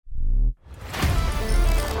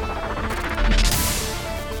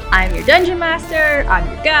I'm your dungeon master, I'm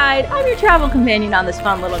your guide, I'm your travel companion on this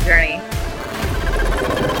fun little journey.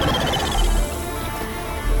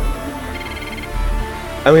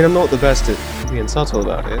 I mean, I'm not the best at being subtle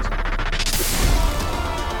about it.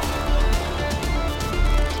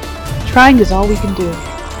 Trying is all we can do.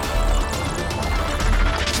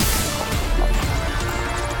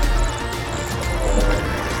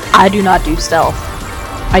 I do not do stealth.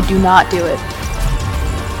 I do not do it.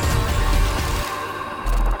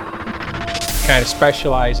 Kind of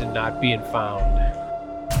specialize in not being found.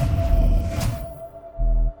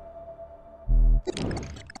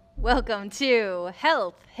 Welcome to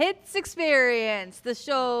Health Hits Experience, the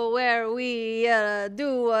show where we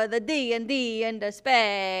do the D&D into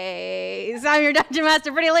space. I'm your Dungeon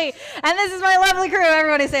Master, Pretty Lee, and this is my lovely crew.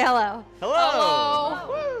 Everybody say hello.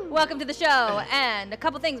 Hello! Welcome to the show, and a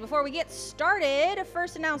couple things before we get started.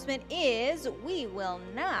 First announcement is we will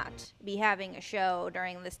not be having a show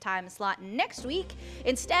during this time slot next week.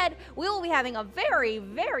 Instead, we will be having a very,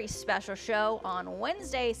 very special show on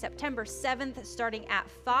Wednesday, September 7th, starting at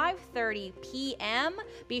 5:30 p.m.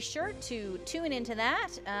 Be sure to tune into that.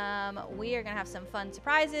 We are going to have some fun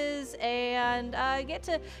surprises and get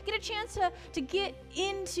a chance to get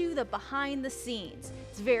into the behind the scenes.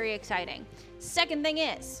 It's very exciting. Second thing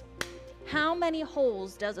is, how many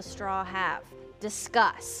holes does a straw have?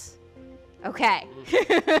 Discuss. Okay.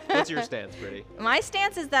 What's your stance, Pretty? My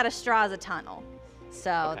stance is that a straw is a tunnel.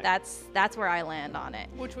 So Okay. that's where I land on it.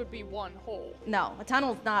 Which would be one hole. No, a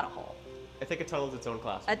tunnel's not a hole. I think a tunnel's its own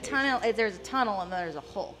class. A tunnel, there's a tunnel and there's a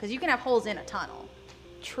hole. Because you can have holes in a tunnel.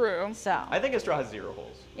 True. So, I think a straw has 0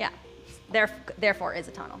 holes. yeah. Therefore is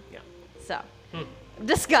a tunnel. Yeah. So,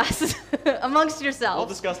 discuss amongst We'll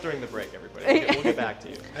yourselves. discuss during the break, everybody. We'll get back to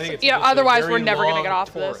you. I think it's Yeah, just a otherwise very we're never gonna long get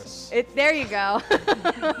off Taurus. There you go.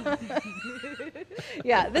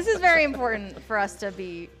 Yeah, this is very important for us to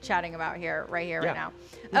be chatting about right now.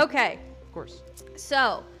 Okay, Of course.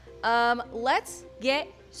 so let's get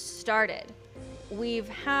started. We've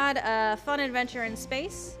had a fun adventure in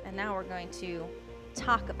space, and now we're going to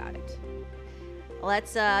talk about it.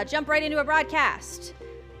 Let's jump right into a broadcast.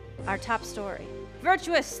 Our top story.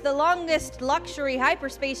 Virtuous, the longest luxury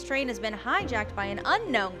hyperspace train, has been hijacked by an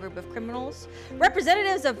unknown group of criminals.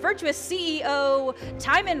 Representatives of Virtuous CEO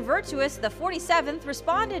Timon Virtuous, the 47th,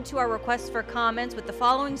 responded to our request for comments with the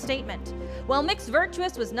following statement. While Mix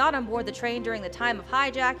Virtuous was not on board the train during the time of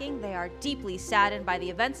hijacking, they are deeply saddened by the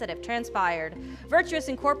events that have transpired. Virtuous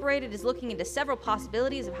Incorporated is looking into several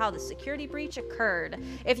possibilities of how the security breach occurred.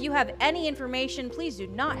 If you have any information, please do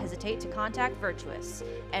not hesitate to contact Virtuous.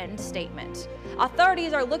 End statement.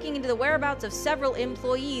 Authorities are looking into the whereabouts of several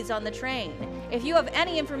employees on the train. If you have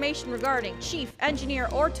any information regarding Chief Engineer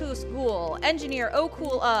Ortus Ghoul, Engineer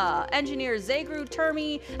Okul Engineer Zegru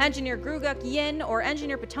Termi, Engineer Gruguk Yin, or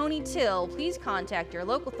Engineer Petoni Till, please contact your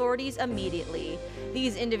local authorities immediately.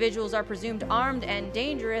 These individuals are presumed armed and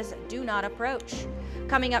dangerous. Do not approach.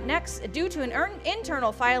 Coming up next, due to an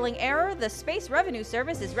internal filing error, the Space Revenue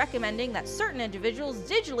Service is recommending that certain individuals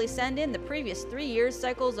digitally send in the previous 3 years'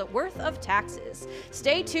 cycles worth of taxes.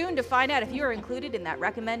 Stay tuned to find out if you are included in that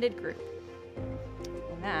recommended group.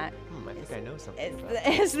 And that I think I know something.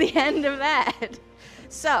 is the end of that.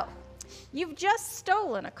 So, you've just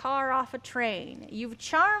stolen a car off a train. You've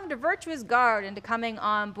charmed a virtuous guard into coming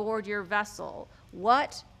on board your vessel.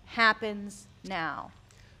 What happens now?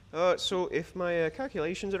 So if my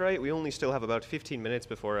calculations are right, we only still have about 15 minutes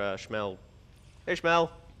before Schmel. Hey, Schmel.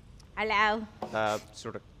 Hello.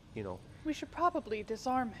 Sort of, We should probably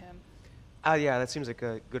disarm him. Yeah, that seems like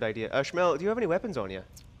a good idea. Schmel, do you have any weapons on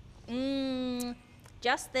you?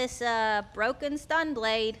 Just this broken stun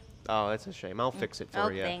blade. Oh, that's a shame. I'll fix it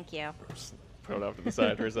for you. Thank you. Throw it off to the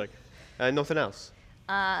side for a sec. Nothing else.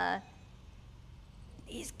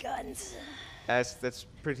 These guns. That's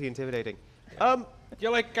pretty intimidating. You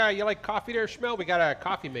like coffee there, Schmel? We got a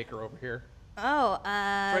coffee maker over here. Oh, It's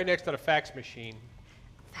right next to the fax machine.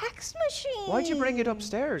 fax machine. Why'd you bring it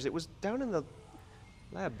upstairs? It was down in the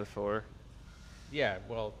lab before. Yeah,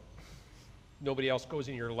 well, nobody else goes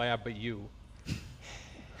in your lab but you.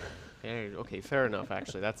 Okay, fair enough,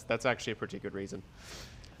 actually. That's actually a pretty good reason.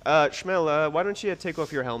 Schmel, why don't you take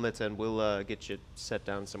off your helmet and we'll get you set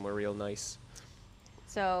down somewhere real nice.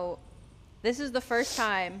 So, this is the first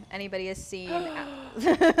time anybody has seen We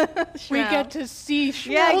Schmel. get to see Schmel's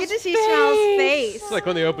Yeah, I get to see Schmel's face. It's like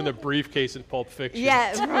when they open the briefcase in Pulp Fiction.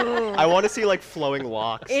 Yeah. I want to see like flowing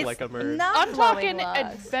locks It's like emerge. not I'm flowing talking locks.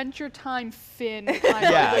 Adventure Time Finn.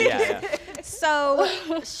 Yeah. So,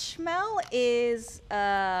 Schmel is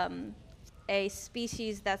a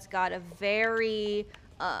species that's got a very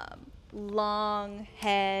long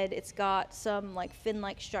head. It's got some like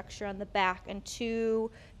fin-like structure on the back and 2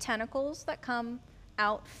 tentacles that come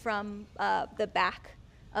out from the back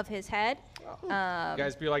of his head. You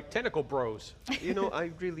guys be like tentacle bros. You know,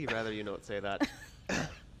 I'd really rather you not say that.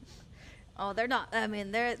 Oh, they're not. I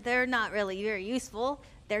mean, they're not really very useful.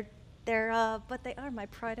 But they are my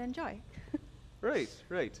pride and joy. Right,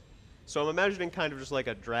 right. So I'm imagining kind of just like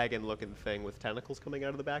a dragon-looking thing with tentacles coming out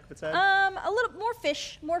of the back of its head. A little more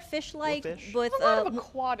fish-like, fish? with A lot of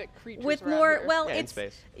aquatic creatures with around more. here. Well, Yeah, in it's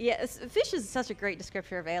space. yes. Fish is such a great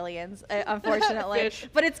descriptor of aliens, unfortunately. Fish.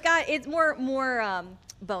 But it's more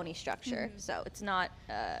bony structure, so it's not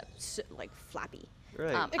like flappy.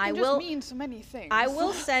 Right. It I can will. just mean so many things. I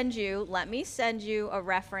will send you. Let me send you a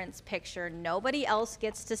reference picture. Nobody else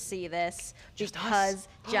gets to see this because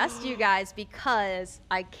just you guys, because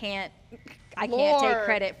I can't take Lore.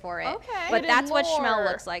 credit for it. Okay. But Hidden that's what Schmel lore.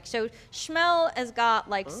 looks like. So Schmel has got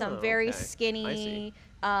like some Oh, very okay. I skinny see.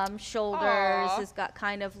 shoulders. Aw. Has got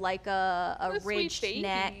kind of like a What a sweet ridged baby.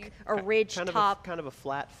 neck, a ridged kind top. of a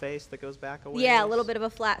flat face that goes back away. Yeah, a little bit of a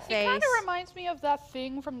flat face. It kind of reminds me of that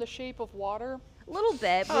thing from The Shape of Water. a little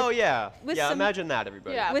bit. Oh yeah. with Yeah, some- imagine that,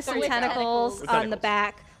 everybody. Yeah. with So some with tentacles With on the tentacles.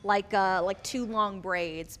 back, like 2 long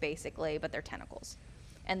braids, basically, but they're tentacles,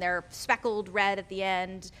 and they're speckled red at the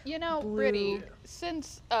end. You know, Blue. Brittany,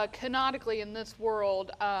 since canonically in this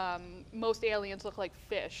world, most aliens look like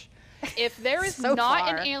fish. If there is So not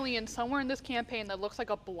far. an alien somewhere in this campaign that looks like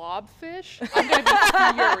a blobfish, I'm going to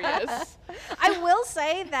be furious. I will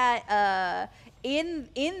say that in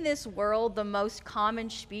this world, the most common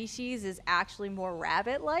species is actually more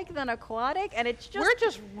rabbit-like than aquatic, and it's just We're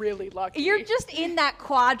just really lucky. you're just in that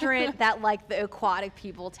quadrant that like the aquatic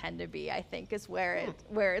people tend to be. I think is where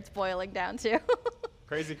it's boiling down to.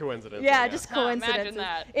 Crazy coincidence. Yeah, I just guess. Imagine coincidences.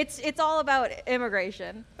 that. It's all about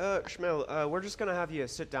immigration. Schmel, we're just gonna have you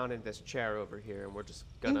sit down in this chair over here, and we're just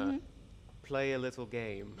gonna play a little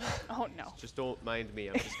game. Oh no. Just don't mind me.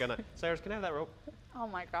 I'm just gonna. Cyrus, can I have that rope? Oh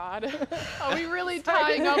my god. Are we really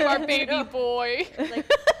tying up our baby boy?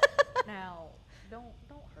 Now, don't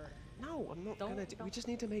hurt him. No, I'm not gonna. We just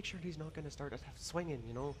need to make sure he's not gonna start swinging.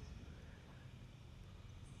 You know.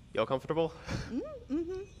 Y'all comfortable?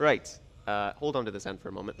 Right. Hold on to this end for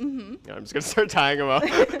a moment. I'm just gonna start tying him up.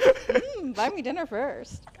 Buy me dinner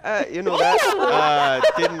first. You know that.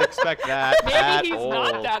 Didn't expect that at Maybe he's all.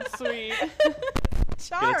 not that sweet.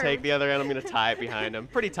 Gonna take the other end. I'm gonna tie it behind him.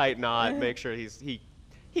 Pretty tight knot. Make sure he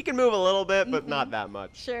can move a little bit, but not that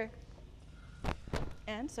much. Sure.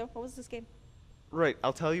 And so, what was this game? Right.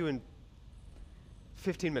 I'll tell you in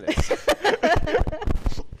 15 minutes.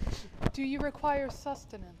 Do you require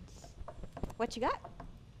sustenance? What you got?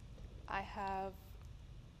 I have.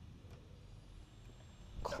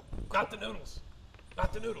 Not the noodles.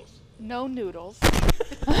 Not the noodles. No noodles.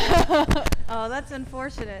 Oh, that's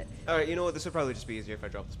unfortunate. All right. You know what? This would probably just be easier if I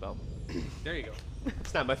drop the spell. There you go.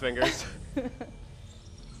 Snap my fingers.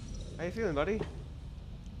 How you feeling, buddy?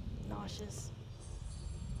 Nauseous.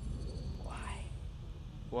 Why?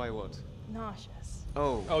 Why what? Nauseous.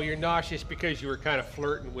 Oh. Oh, you're nauseous because you were kind of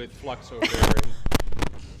flirting with Flux over there, and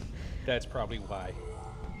that's probably why.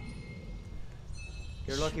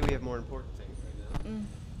 You're lucky we have more important things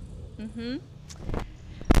right now.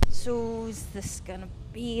 So is this gonna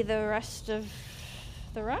be the rest of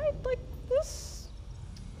the ride like this?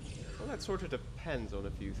 Well, that sort of depends on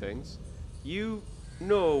a few things. You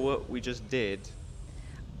know what we just did.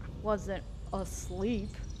 Wasn't asleep.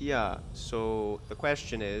 Yeah, so the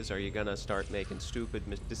question is, are you gonna start making stupid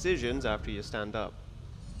decisions after you stand up?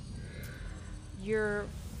 You're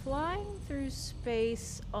flying through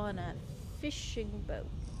space on a fishing boat.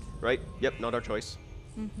 Right? Yep, not our choice.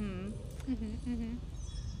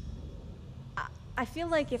 I feel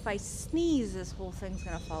like if I sneeze, this whole thing's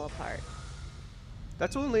gonna fall apart.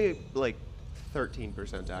 That's only like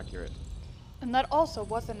 13% accurate. And that also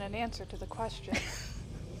wasn't an answer to the question.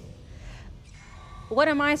 What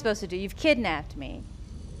am I supposed to do? You've kidnapped me.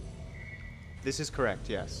 This is correct,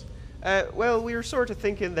 yes. Well, we were sort of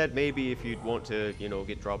thinking that maybe if you'd want to, you know,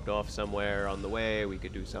 get dropped off somewhere on the way, we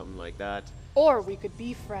could do something like that. Or we could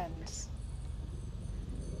be friends.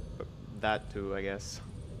 That too, I guess.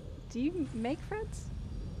 Do you make friends?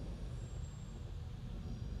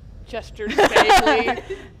 Gestures vaguely.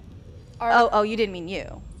 Oh, you didn't mean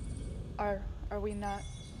you. Are we not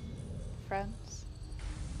friends?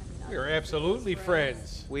 We're absolutely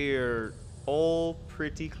friends. We're all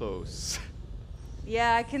pretty close.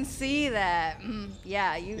 Yeah, I can see that.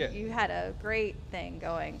 Yeah, Yeah. you had a great thing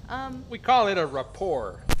going. We call it a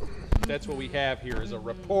rapport. That's what we have here is a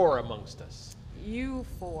rapport amongst us. You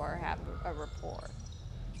four have a rapport.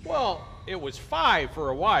 Well, it was 5 for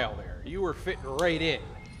a while there. You were fitting right in.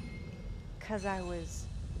 Because I was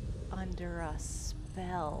under a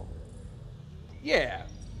spell. Yeah,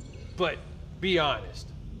 but be honest.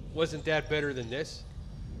 Wasn't that better than this?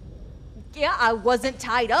 Yeah, I wasn't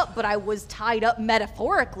tied up, but I was tied up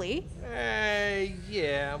metaphorically.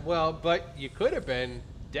 Yeah, well, but you could have been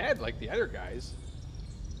dead like the other guys.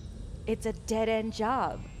 It's a dead-end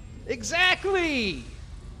job. Exactly!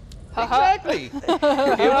 Exactly! It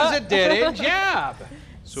was a dead-end job.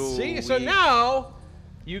 So See, so we- now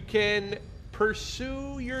you can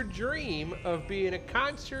pursue your dream of being a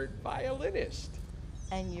concert violinist.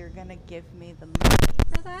 And you're gonna give me the money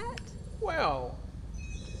for that? Well,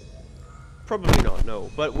 Probably not,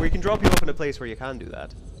 no. But we can drop you off in a place where you can do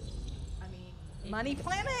that. I mean, Money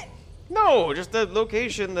Planet? No, just a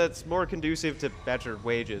location that's more conducive to better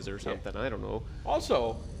wages or something. I don't know.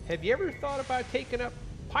 also, have you ever thought about taking up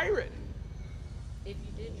pirate? if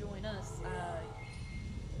you did join us,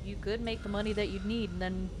 you could make the money that you'd need, and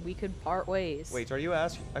then we could part ways. Wait, are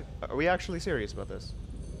we actually serious about this?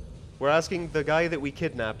 We're asking the guy that we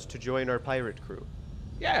kidnapped to join our pirate crew.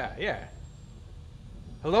 Yeah, yeah.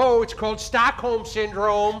 Hello, it's called Stockholm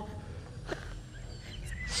Syndrome.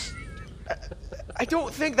 I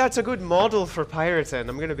don't think that's a good model for pirating,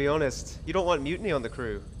 I'm gonna be honest. You don't want mutiny on the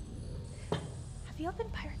crew. Have you all been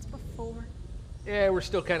pirates before? Yeah, we're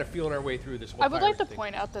still kind of feeling our way through this whole I would like to pirate thing.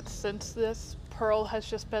 point out that since this, Pearl has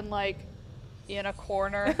just been like in a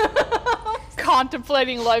corner,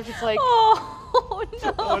 contemplating life. Just like, Oh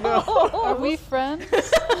no! Oh no. are we friends?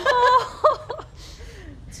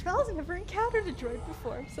 Smells never encountered a droid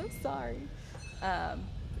before. I'm so sorry.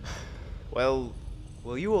 Well,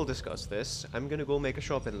 you all discuss this. I'm gonna go make a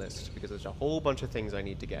shopping list because there's a whole bunch of things I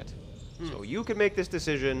need to get. So you can make this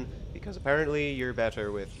decision because apparently you're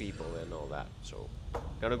better with people and all that. So,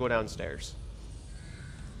 gonna go downstairs.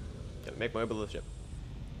 Gonna make my bill of ship.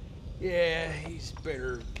 Yeah, he's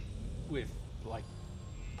better with, like,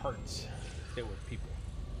 parts than with people.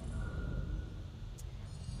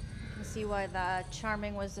 You see why the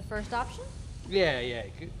charming was the first option? Yeah, yeah.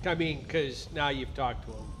 I mean, because now you've talked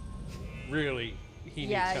to him. Really, he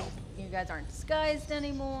needs help. you guys aren't disguised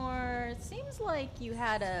anymore. It seems like you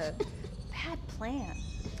had a bad plan.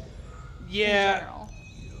 In Yeah, general.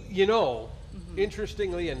 you know,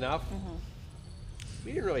 interestingly enough,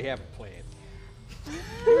 we didn't really have a plan.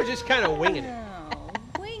 We were just kind of winging it. Oh,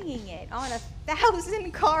 winging it on a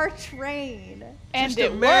 1,000-car train. And Just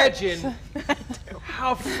it imagine worked.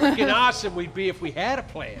 how freaking awesome we'd be if we had a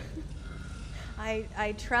plan.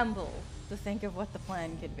 I tremble to think of what the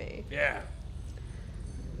plan could be. Yeah.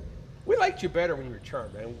 We liked you better when you were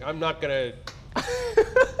charmed, man. I'm not gonna.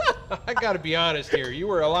 I gotta be honest here. You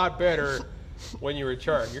were a lot better when you were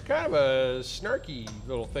charmed. You're kind of a snarky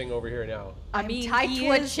little thing over here now. I I'm mean, tied he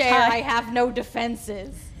to a is chair. tied- I have no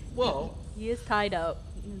defenses. Well, He is tied up.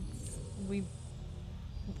 We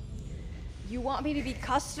You want me to be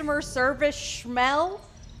customer service schmel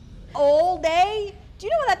all day? Do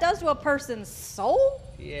you know what that does to a person's soul?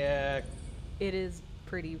 yeah. It is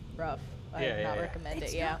pretty rough. I Yeah, would not yeah. recommend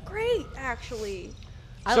It's it. Yeah. not great, actually.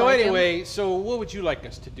 I So like him. anyway, so what would you like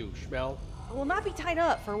us to do, Schmel? Will not be tied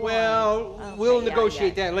up for one. Well, Okay, we'll yeah,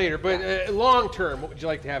 negotiate yeah. that later. But long term, what would you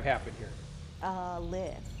like to have happen here?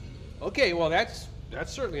 Live. Okay, well that's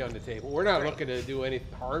certainly on the table. We're not Great. looking to do any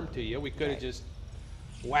harm to you. We could have Right. just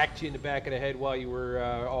whacked you in the back of the head while you were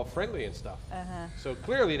all friendly and stuff. Uh-huh. So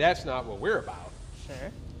clearly that's not what we're about.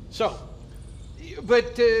 Sure. So,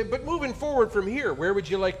 but moving forward from here, where would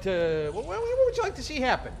you like to? What would you like to see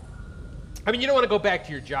happen? I mean, you don't want to go back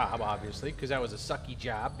to your job, obviously, because that was a sucky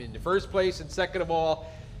job in the first place, and second of all,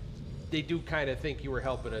 they do kind of think you were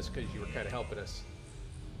helping us because you were kind of helping us.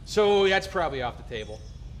 So that's probably off the table.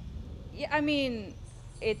 Yeah, I mean,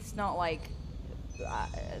 it's not like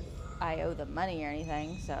I owe them money or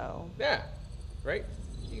anything, so Yeah, right.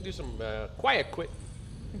 You can do some quiet quit.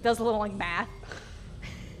 it does a little like math.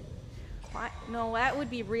 No, that would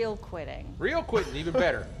be real quitting. Real quitting, even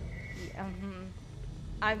better.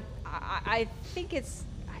 I think it's,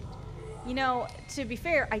 you know, to be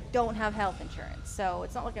fair, I don't have health insurance, so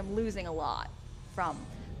it's not like I'm losing a lot from.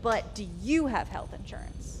 But do you have health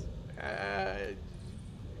insurance?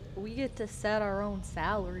 We get to set our own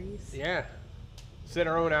salaries. Yeah. Set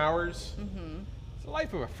our own hours. Mm-hmm. It's the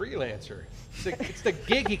life of a freelancer. It's the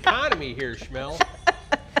gig economy here, Schmel.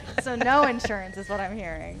 So no insurance is what I'm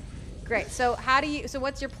hearing. Great. So how do you? So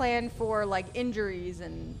what's your plan for like injuries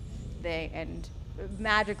and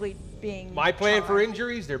magically being? My plan for charmed?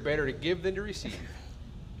 injuries, they're better to give than to receive.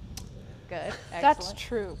 Good. That's Excellent.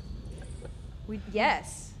 true.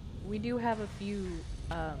 Yes. We do have a few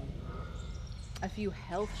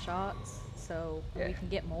health shots. so Yeah. we can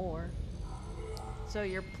get more. So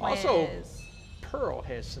your plan Also, is Pearl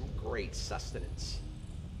has some great sustenance.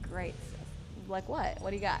 great. Like what? What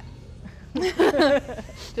do you got?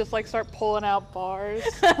 Just like start pulling out bars.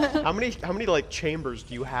 How many like chambers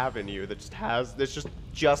do you have in you that just has that's just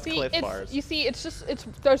See, Cliff it's, bars? you see,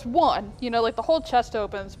 there's one, like the whole chest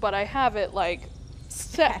opens, but I have it like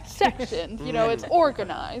sectioned, it's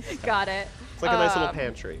organized. Got it. It's like a nice little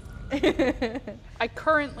pantry. I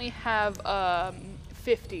currently have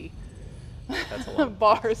 50 That's a lot.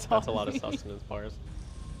 bars That's a on lot of me. sustenance bars.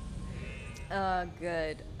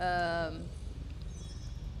 Good.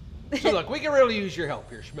 So look, we can really use your help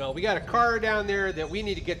here, Schmel. We got a car down there that we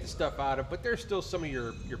need to get the stuff out of, but there's still some of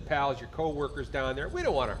your pals, your co-workers down there. We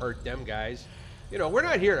don't want to hurt them guys. We're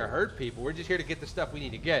not here to hurt people. We're just here to get the stuff we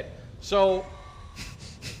need to get. So,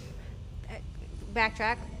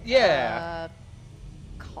 Backtrack. yeah.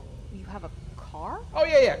 You have a car? Oh,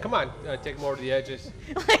 yeah. Come on. Take them over to the edges.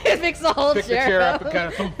 Fix the whole Pick the chair up and kind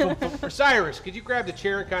of thump, thump, thump. Or Cyrus, could you grab the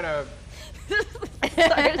chair and kind of...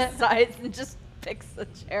 Sides and just picks the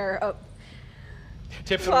chair up.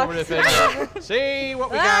 tip it over the thing? See what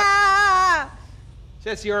we got? Ah! So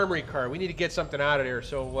that's the armory car. We need to get something out of there.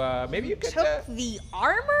 So maybe you could... Took the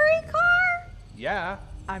armory car? yeah.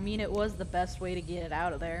 I mean, it was the best way to get it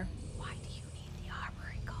out of there. Why do you need the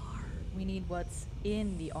armory car? We need what's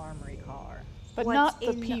in the armory car. But What's not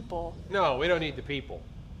the in the- people. No, we don't need the people.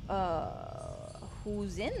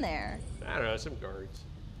 Who's in there? I don't know, some guards.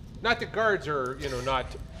 Not that guards are, not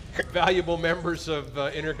valuable members of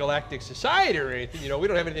intergalactic society or anything. We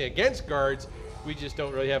don't have anything against guards. We just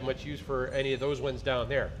don't really have much use for any of those ones down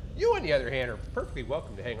there. You, on the other hand, are perfectly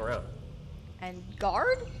welcome to hang around. And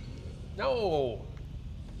guard? No,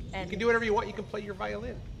 And you can do whatever you want. You can play your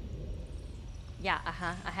violin. yeah,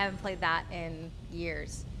 I haven't played that in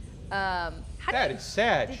years. How That did is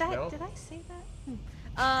sad, did Schmel. I say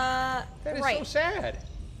that? That is right. so sad.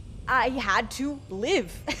 I had to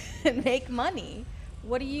live and make money.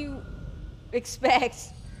 What do you expect?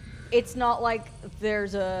 It's not like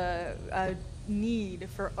there's a need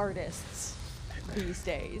for artists these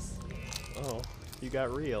days. Oh, you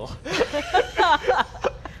got real.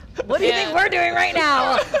 What do you think we're doing right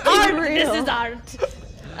now? Art. This is art.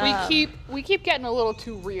 We keep getting a little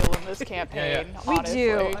too real in this campaign. We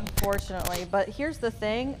do, honestly. unfortunately. But here's the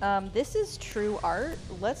thing: this is true art.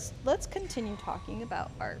 Let's continue talking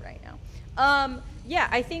about art right now. Yeah,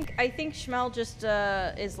 I think Schmel just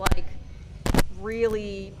is like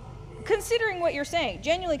really considering what you're saying,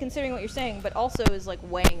 genuinely considering what you're saying, but also is like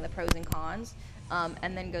weighing the pros and cons,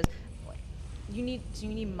 and then goes, do you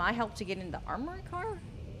need my help to get in the armory car?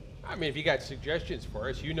 I mean, if you got suggestions for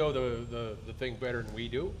us, you know the thing better than we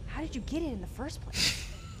do. How did you get it in the first place?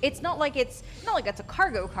 It's not like it's a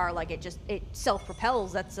cargo car, like it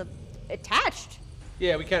self-propels. That's attached.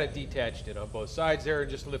 Yeah, we kind of detached it on both sides there and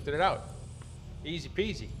just lifted it out. Easy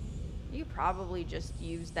peasy. You probably just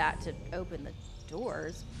used that to open the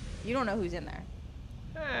doors. You don't know who's in there.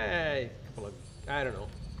 A couple of, I don't know.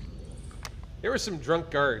 There were some drunk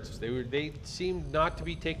guards. They seemed not to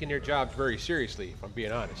be taking their jobs very seriously, if I'm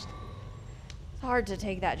being honest. It's hard to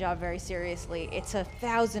take that job very seriously. It's a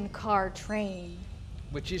 1,000-car train.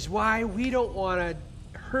 Which is why we don't want to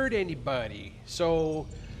hurt anybody. So,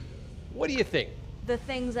 what do you think? The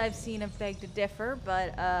things I've seen have begged to differ,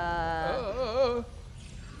 but Uh,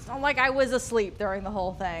 it's not like I was asleep during the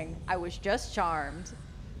whole thing. I was just charmed.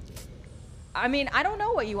 I mean, I don't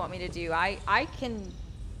know what you want me to do. I can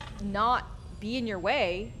not be in your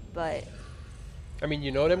way, but I mean,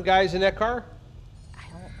 you know them guys in that car?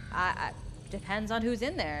 I depends on who's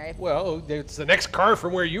in there. Well, it's the next car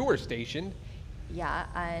from where you were stationed. Yeah,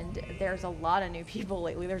 and there's a lot of new people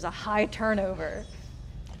lately. There's a high turnover.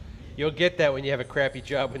 You'll get that when you have a crappy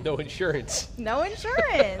job with no insurance. No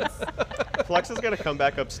insurance. Flex is gonna come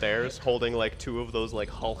back upstairs holding like 2 of those like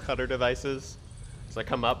hull cutter devices. So I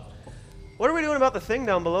come up. What are we doing about the thing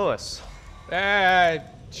down below us?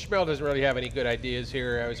 Schmel doesn't really have any good ideas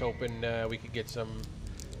here. I was hoping we could get some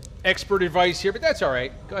expert advice here, but that's all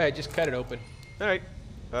right. Go ahead, just cut it open. All right.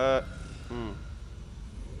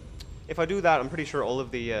 If I do that, I'm pretty sure all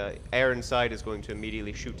of the air inside is going to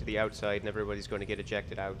immediately shoot to the outside, and everybody's going to get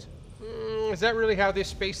ejected out. Is that really how this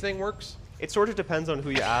space thing works? It sort of depends on who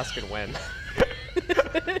you ask and when.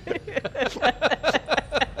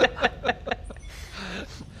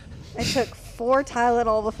 I took 4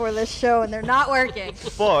 Tylenol before this show, and they're not working.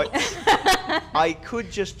 But I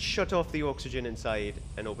could just shut off the oxygen inside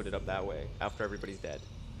and open it up that way after everybody's dead.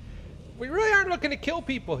 We really aren't looking to kill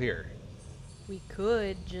people here. We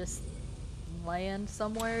could just land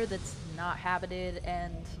somewhere that's not habited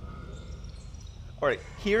and All right,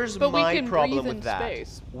 here's But we my can problem breathe with in that.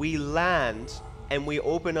 space. We land and we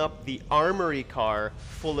open up the armory car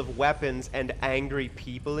full of weapons and angry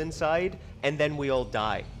people inside, and then we all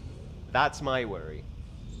die. That's my worry,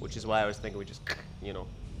 which is why I was thinking we just,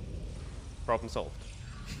 problem solved.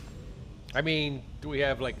 I mean, do we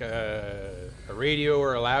have like a radio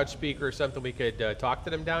or a loudspeaker or something we could talk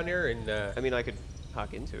to them down there? And I mean, I could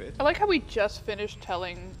hack into it. I like how we just finished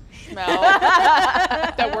telling Schmel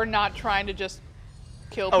that we're not trying to just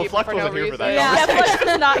kill Oh, people Fluck for no wasn't here reason. for that Yeah, conversation.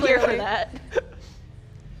 Flush is not here for that.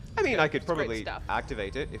 I mean, I could great probably stuff.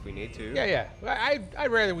 activate it if we need to. yeah.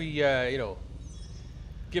 I'd rather we,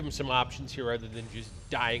 give them some options here rather than just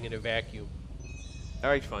dying in a vacuum. All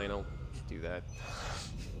right, fine, I'll do that.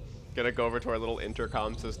 Gonna go over to our little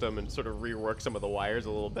intercom system and sort of rework some of the wires a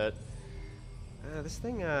little bit. This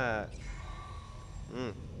thing,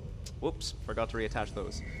 whoops, forgot to reattach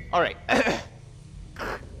those. All right.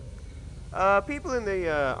 People in the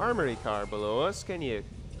armory car below us, can you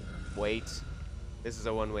wait? This is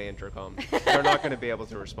a one-way intercom. They're not going to be able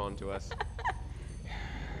to respond to us.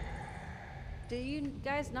 Do you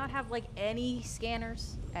guys not have like any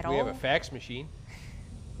scanners at We all? have a fax machine.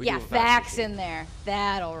 We Yeah, do a fax fax machine. in there.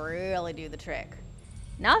 That'll really do the trick.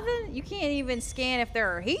 Nothing? You can't even scan if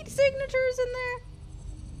there are heat signatures in there?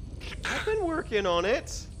 I've been working on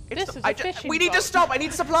it. This is a fishing We need to boat. stop. I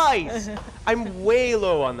need supplies. I'm way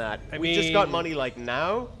low on that. I We just got mean- money like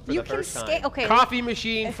now for You the can first scan. time. Okay, Coffee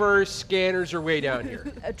machine first, scanners are way down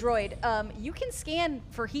here. a droid. You can scan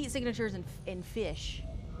for heat signatures in fish.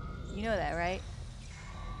 You know that, right?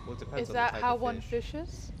 Well, it depends Is on the that type how of one fish.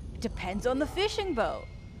 fishes? Depends on the fishing boat.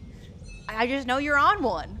 I just know you're on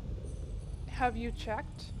one. Have you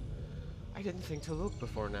checked? I didn't think to look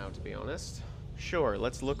before now, to be honest. Sure,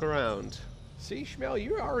 let's look around. See, Schmel,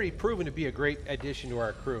 you're already proven to be a great addition to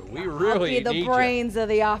our crew. We I'll really be the need brains of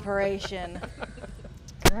the operation.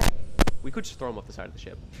 We could just throw them off the side of the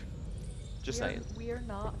ship. Just saying. We are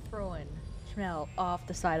not throwing Schmel off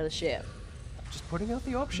the side of the ship. Just putting out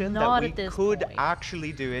the option Not that we at this could point.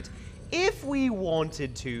 actually do it if we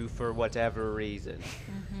wanted to for whatever reason.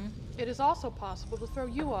 It is also possible to throw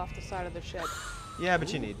you off the side of the ship. Yeah,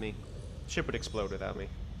 but you need me. Ship would explode without me.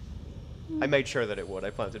 I made sure that it would. I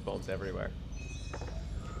planted bombs everywhere.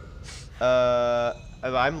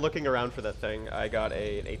 I'm looking around for that thing. I got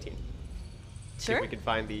an 18. See Sure. if we can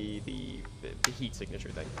find the heat signature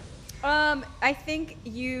thing. I think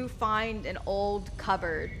you find an old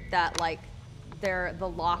cupboard that like the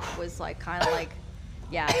lock was like kind of like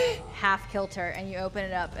half kilter, and you open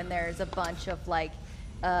it up and there's a bunch of like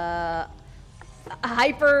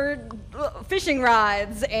hyper fishing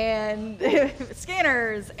rods and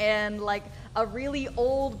scanners and like a really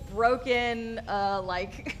old broken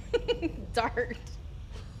like dart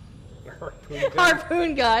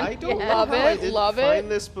harpoon gun. I don't Yeah. know Love how I it, didn't love find it.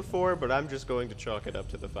 this before, but I'm just going to chalk it up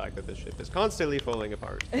to the fact that this ship is constantly falling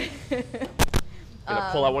apart. Gonna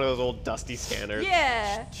pull out one of those old dusty scanners.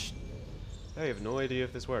 Yeah. I have no idea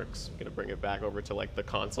if this works. I'm gonna bring it back over to like the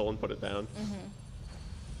console and put it down.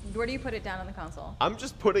 Where do you put it down on the console? I'm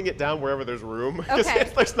just putting it down wherever there's room. 'cause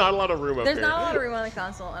Okay. there's not a lot of room up There's here. not a lot of room on the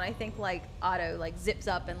console, and I think like Otto like zips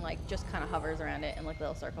up and like just kind of hovers around it in like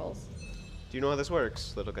little circles. Do you know how this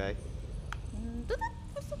works, little guy?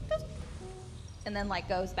 And then like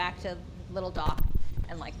goes back to little dock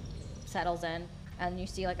and like settles in, and you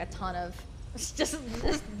see like a ton of just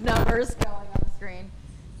numbers going on the screen,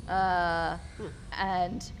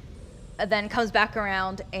 and then comes back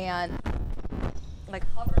around and like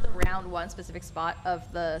hovers around one specific spot of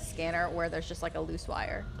the scanner where there's just like a loose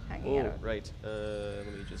wire hanging out Oh, of it. right. Let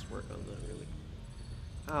me just work on that really.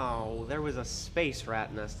 Oh, there was a space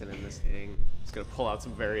rat nested in this thing. It's gonna pull out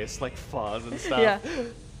some various like fuzz and stuff. Yeah.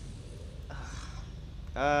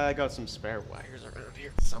 I got some spare wires around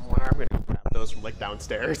here somewhere. I'm gonna grab those from like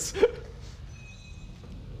downstairs.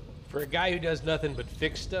 For a guy who does nothing but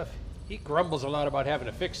fix stuff, he grumbles a lot about having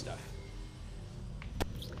to fix stuff.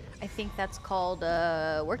 I think that's called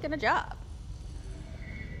working a job.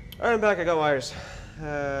 Alright, I'm back. I got wires.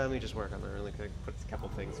 Let me just work on that really quick. Put a couple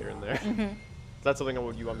things here and there. Is that something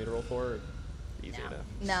you want me to roll for? Or easy enough.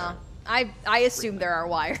 No, I assume there are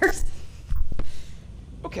wires.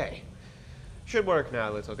 Okay. Should work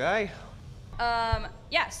now, little guy.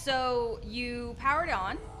 Yeah, so you power it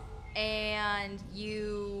on, and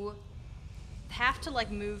you have to like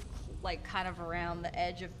move like kind of around the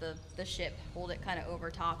edge of the ship, hold it kind of over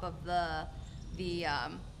top of the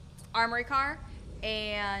armory car,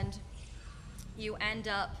 and you end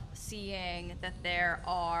up seeing that there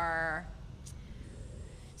are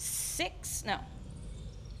 7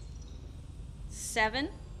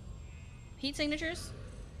 heat signatures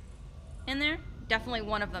in there. definitely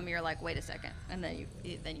one of them you're like, wait a second, and then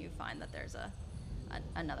you find that there's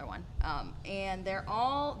another one. And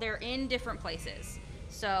they're in different places.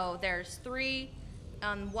 So there's 3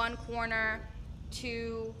 on one corner,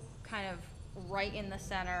 2 kind of right in the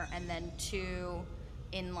center, and then 2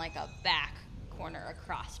 in like a back corner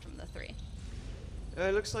across from the 3.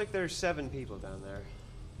 It looks like there's 7 people down there.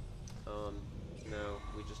 No,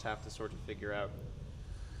 we just have to sort of figure out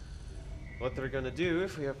what they're gonna do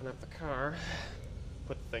if we open up the car.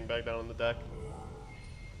 Put the thing back down on the deck.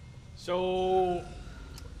 So,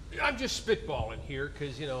 I'm just spitballing here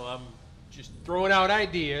because, you know, I'm just throwing out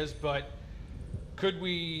ideas, but could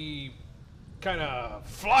we kind of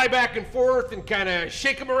fly back and forth and kind of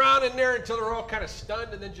shake them around in there until they're all kind of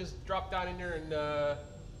stunned and then just drop down in there and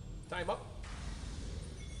tie them up?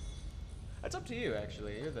 That's up to you,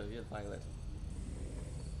 actually. You're the pilot.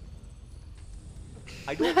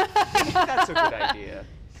 I don't think that's a good idea,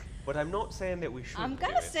 but I'm not saying that we shouldn't. I'm do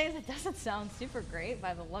gonna it. say that doesn't sound super great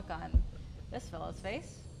by the look on this fellow's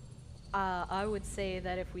face. I would say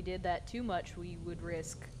that if we did that too much, we would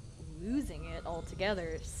risk losing it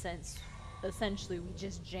altogether, since essentially we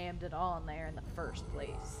just jammed it all in there in the first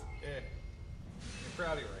place. Yeah, you're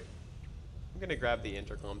probably right. I'm gonna grab the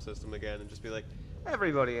intercom system again and just be like,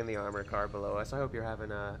 everybody in the armor car below us, I hope you're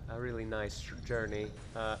having a really nice journey.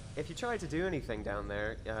 If you try to do anything down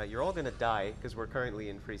there, you're all gonna die because we're currently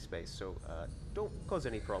in free space, so don't cause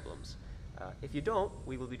any problems. If you don't,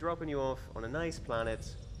 we will be dropping you off on a nice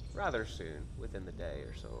planet rather soon, within the day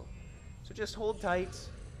or so. So just hold tight.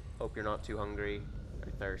 Hope you're not too hungry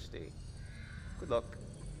or thirsty. Good luck.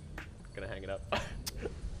 Gonna hang it up.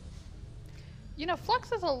 You know,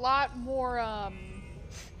 Flux is a lot more,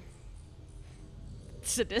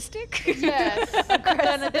 Sadistic? yes,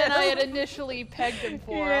 than I had initially pegged him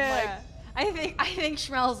for. Yeah. I think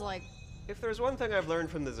Schmel's like, If there's one thing I've learned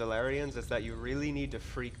from the Zolarians, it's that you really need to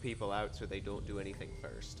freak people out so they don't do anything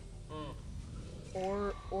first.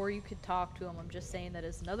 Or you could talk to him. I'm just saying that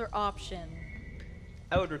as another option.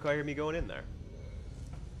 That would require me going in there.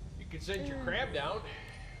 You could send your crab down.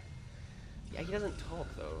 Yeah, he doesn't talk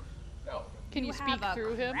though. No. Can you speak have a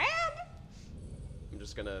through him? crab? I'm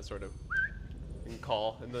just gonna sort of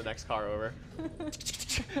call in the next car over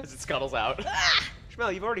as it scuttles out.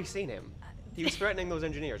 Schmel, you've already seen him. He was threatening those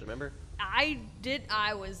engineers, remember? I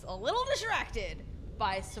was a little distracted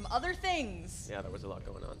by some other things. Yeah, there was a lot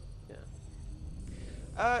going on.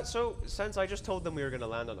 Yeah. So, since I just told them we were gonna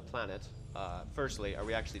land on a planet, firstly, are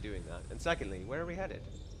we actually doing that? And secondly, where are we headed?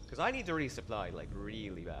 Because I need to resupply, like,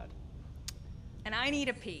 really bad. And I need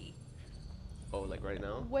a pee. Oh, like right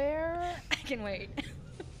now? Where I can wait.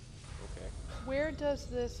 Okay. where does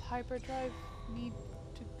this hyperdrive need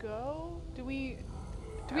to go? Do we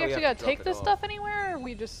we actually have gotta to take drop it this off. stuff anywhere, or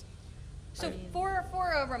we just So for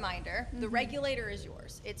a reminder, the regulator is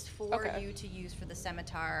yours. It's for Okay. you to use for the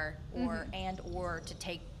scimitar or to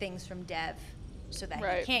take things from Dev so that he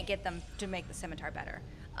Right. can't get them to make the scimitar better.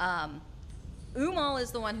 Umal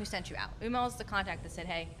is the one who sent you out. Umal is the contact that said,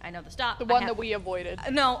 hey, I know the stop. the I one have- that we avoided?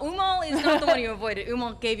 No, Umal is not the one you avoided.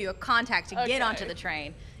 Umal gave you a contact to get onto Okay. the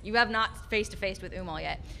train. You have not face-to-face with Umal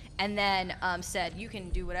yet. And then said, you can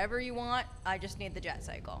do whatever you want. I just need the jet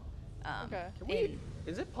cycle. Okay.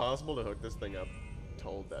 Is it possible to hook this thing up to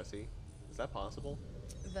old Bessie? Is that possible?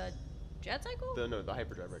 The jet cycle? No, the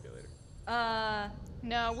hyperdrive regulator.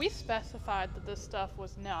 No, we specified that this stuff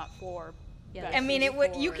was not for. Yeah, Bessie. I mean, it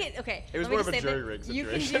would. You for- can. Okay. It was let me more just of a say that jury rig You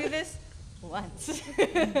can situation. do this once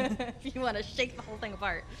if you want to shake the whole thing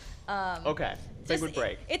apart. Okay. Thing would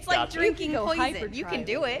break. It's like Gotcha. drinking You can go poison. You can hyperdrive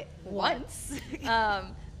do it it once.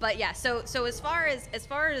 But yeah. So as far as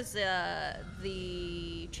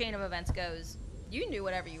the chain of events goes, you can do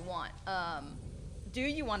whatever you want. Do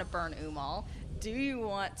you want to burn Umal? Do you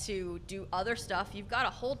want to do other stuff? You've got a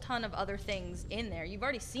whole ton of other things in there. You've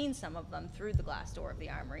already seen some of them through the glass door of the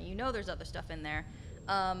armory. You know there's other stuff in there.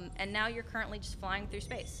 And now you're currently just flying through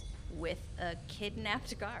space with a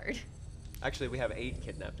kidnapped guard. Actually, we have 8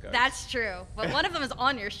 kidnapped guards. That's true. But one of them is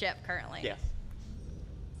on your ship currently. Yes.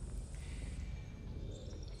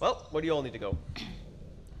 Well, where do you all need to go?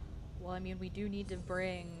 Well, I mean, we do need to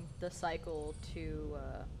bring the cycle to.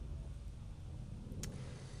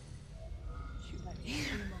 Shoot my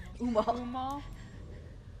name. Umal.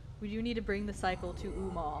 We do need to bring the cycle to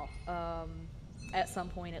Umal at some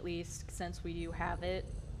point, at least, since we do have it.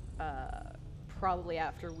 Probably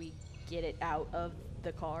after we get it out of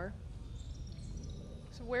the car.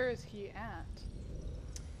 So where is he at?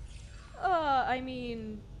 I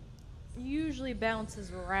mean, usually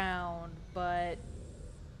bounces around, but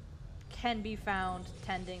can be found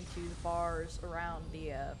tending to the bars around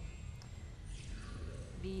the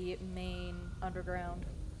main underground.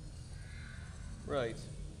 Right.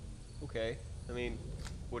 Okay. I mean,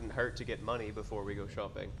 wouldn't hurt to get money before we go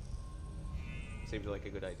shopping. Seems like a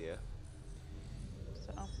good idea.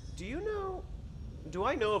 So Do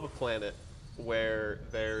I know of a planet where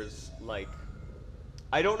there's like,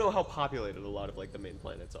 I don't know how populated a lot of like the main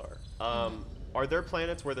planets are. Are there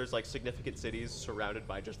planets where there's like significant cities surrounded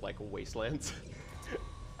by just like wastelands?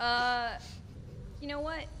 You know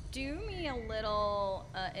what? Do me a little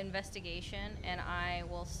investigation, and I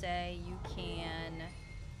will say you can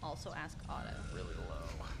also ask Otto. Really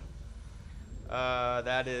low.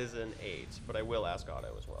 That is an 8, but I will ask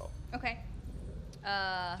Otto as well. Okay. Do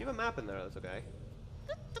you have a map in there? That's okay.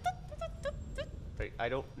 Right, I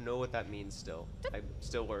don't know what that means still. I'm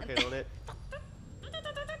still working on it.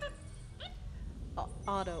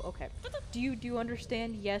 Otto, okay. Do you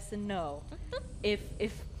understand yes and no? If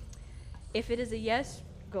it is a yes,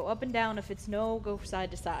 go up and down. If it's no, go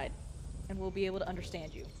side to side, and we'll be able to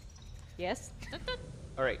understand you. Yes?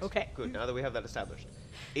 All right. Okay. Good. Now that we have that established,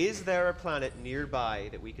 is there a planet nearby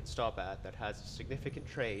that we could stop at that has significant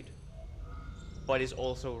trade, but is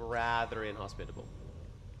also rather inhospitable?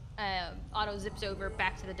 Otto zips over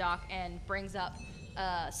back to the dock and brings up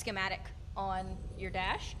a schematic on your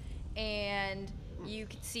dash, and you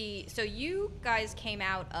can see. So you guys came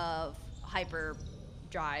out of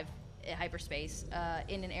hyperdrive, hyperspace,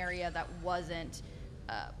 in an area that wasn't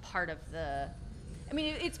part of the. I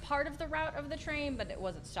mean, it's part of the route of the train, but it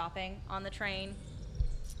wasn't stopping on the train.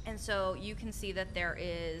 And so you can see that there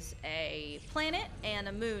is a planet and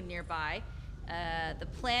a moon nearby. The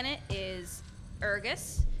planet is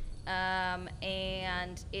Urgus,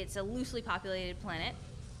 and it's a loosely populated planet.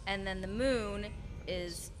 And then the moon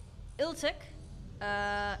is Iltic,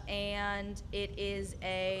 and it is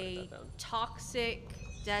a toxic,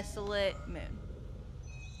 desolate moon.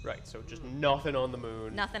 Right. So just nothing on the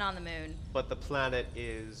moon. Nothing on the moon. But the planet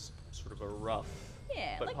is sort of a rough,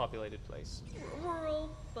 Yeah, but like populated place.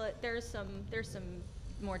 rural, but there's some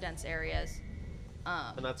more dense areas.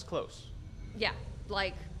 And that's close. Yeah,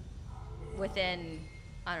 like within,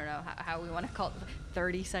 I don't know how we want to call it,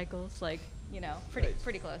 30 cycles, like, you know, Right.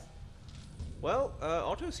 pretty close. Well,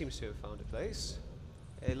 Otto seems to have found a place.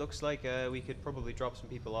 It looks like we could probably drop some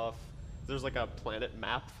people off. There's like a planet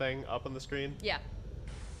map thing up on the screen. Yeah.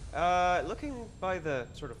 Looking by the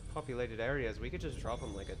sort of populated areas, we could just drop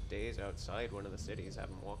them like a days outside one of the cities, have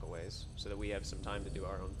them walkaways, so that we have some time to do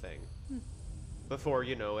our own thing. Before,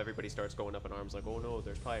 you know, everybody starts going up in arms like, oh no,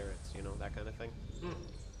 there's pirates, you know, that kind of thing.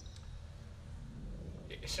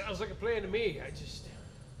 It sounds like a plan to me. I just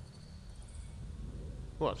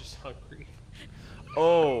Well, just hungry.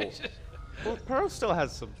 oh. Well, Pearl still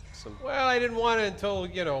has some. Well, I didn't want it until,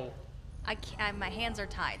 you know. I can't, my hands are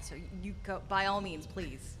tied, so you go, by all means,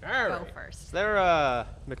 please, All go right. Is first. there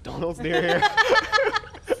McDonald's near here?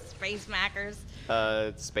 Space Mackers.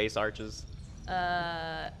 Space arches.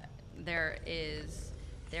 There is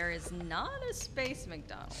not a Space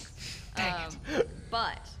McDonald's.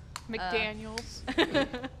 But McDaniels.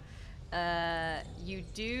 you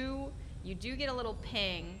do get a little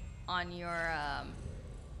ping on your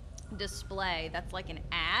display that's like an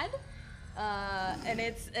ad, and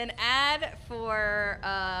it's an ad for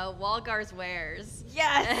Walgar's Wares.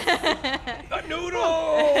 Yes! The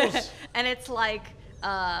noodles! And it's like,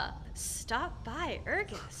 stop by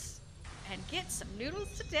Urgus and get some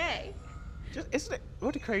noodles today. Just, isn't it?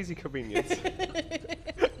 What a crazy convenience.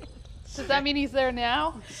 Does that mean he's there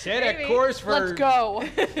now? Set a Maybe. course for Let's go.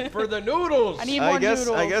 for the noodles. I need more noodles.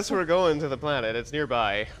 I guess we're going to the planet. It's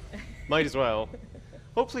nearby. Might as well.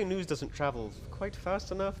 Hopefully news doesn't travel quite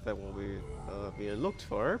fast enough that we'll be being looked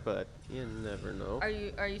for, but you never know. Are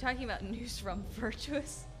you talking about news from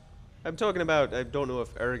Virtuous? I'm talking about, I don't know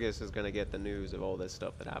if Urgus is going to get the news of all this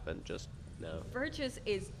stuff that happened just now. Virtuous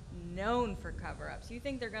is known for cover-ups. You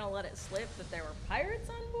think they're gonna let it slip that there were pirates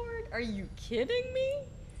on board? Are you kidding me?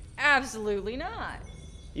 Absolutely not.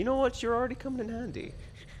 You know what? You're already coming in handy.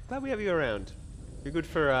 Glad we have you around. You're good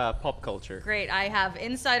for pop culture. Great, I have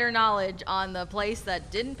insider knowledge on the place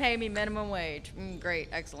that didn't pay me minimum wage. Great,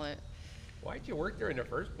 excellent. Why'd you work there in the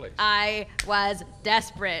first place? I was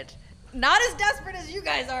desperate. Not as desperate as you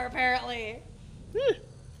guys are, apparently.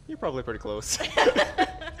 You're probably pretty close.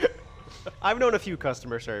 I've known a few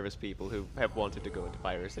customer service people who have wanted to go into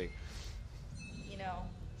piracy. You know,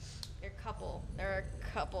 there are a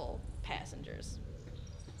couple passengers.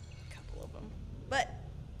 A couple of them. But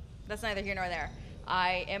that's neither here nor there.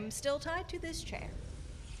 I am still tied to this chair.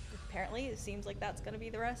 Apparently, it seems like that's going to be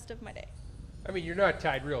the rest of my day. I mean, you're not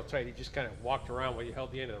tied real tight. You just kind of walked around while you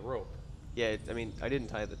held the end of the rope. Yeah, I mean, I didn't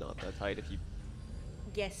tie the knot that tight. If you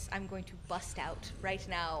yes, I'm going to bust out right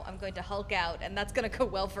now. I'm going to Hulk out, and that's going to go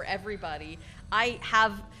well for everybody. I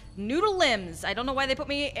have noodle limbs. I don't know why they put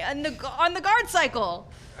me on the guard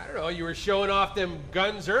cycle. I don't know. You were showing off them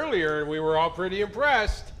guns earlier, and we were all pretty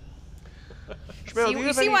impressed. Shmuel, See, do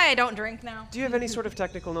you see why I don't drink now? Do you have any sort of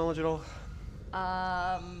technical knowledge at all?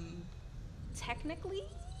 Technically,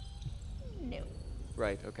 no.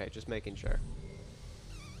 Right, okay, just making sure.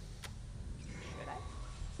 Should I?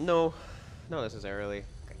 No, not necessarily.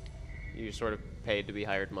 You sort of paid to be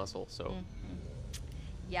hired muscle, so.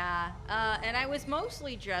 Yeah, and I was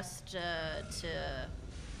mostly just to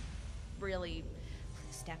really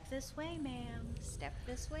step this way, ma'am. Step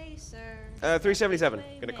this way, sir. 377. Step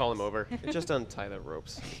this way, Gonna call him miss. over. Just untie the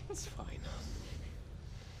ropes. It's fine.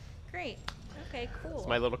 Great. Okay, cool. So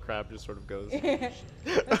my little crab just sort of goes.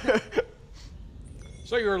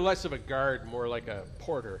 So you were less of a guard, more like a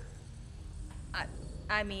porter.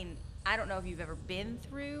 I mean, I don't know if you've ever been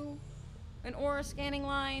through an aura scanning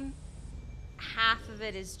line. Half of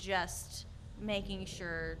it is just making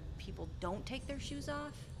sure people don't take their shoes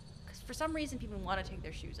off. Because for some reason, people want to take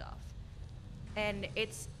their shoes off. And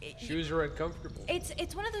Shoes are uncomfortable.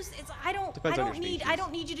 it's one of those. I don't Depends on your need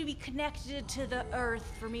species. you to be connected to the earth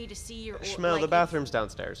for me to see your. Shmuel, like, the bathroom's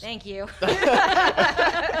downstairs. Thank you.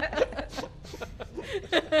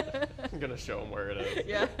 I'm gonna show him where it is.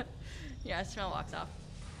 Yeah. Yeah. Smell walks off.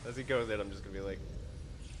 As he goes in, I'm just gonna be like,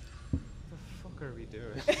 "What the fuck are we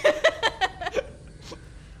doing?"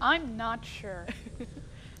 I'm not sure.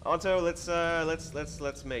 Otto, let's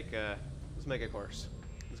make a course.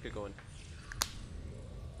 Let's get going.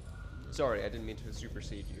 Sorry, I didn't mean to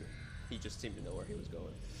supersede you. He just seemed to know where he was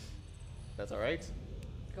going. That's all right.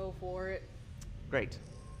 Go for it. Great.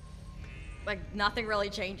 Like nothing really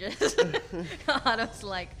changes. Otto's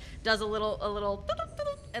like does a little,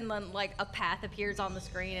 and then like a path appears on the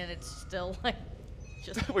screen, and it's still like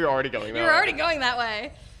just. We're already going. You're already going that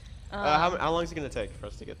way. How long is it gonna take for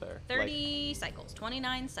us to get there? 30 cycles,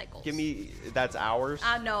 29 cycles. Give me. That's hours.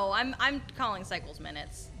 No, I'm calling cycles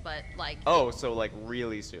minutes, but like. Oh, so like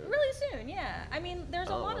really soon. Really soon, yeah. I mean, there's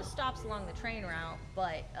a lot Oh. of stops along the train route,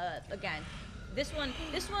 but again,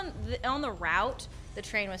 on the route, the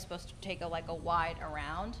train was supposed to take a wide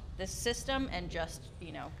around this system and just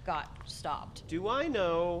got stopped. Do I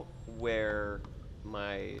know where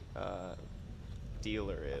my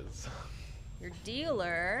dealer is? Your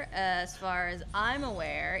dealer, as far as I'm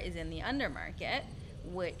aware, is in the Undermarket,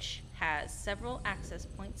 which has several access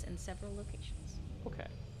points in several locations. Okay.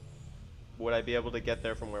 Would I be able to get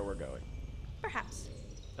there from where we're going? Perhaps.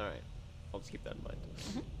 All right. I'll just keep that in mind.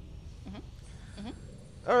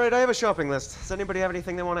 All right, I have a shopping list. Does anybody have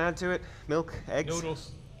anything they want to add to it? Milk,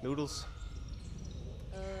 eggs, noodles,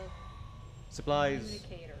 supplies,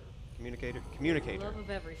 communicator. Love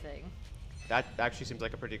of everything. That actually seems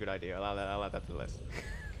like a pretty good idea. I'll add that to the list.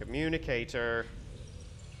 Communicator.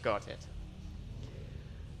 Got it.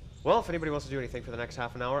 Well, if anybody wants to do anything for the next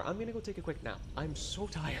half an hour, I'm gonna go take a quick nap. I'm so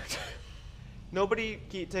tired. Nobody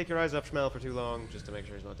take your eyes off Shmuel for too long, just to make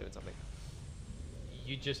sure he's not doing something.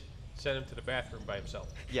 You just sent him to the bathroom by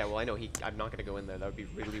himself. Yeah, well, I know I'm not gonna go in there. That would be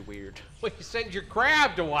really weird. Well, you send your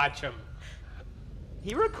crab to watch him.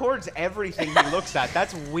 He records everything he looks at.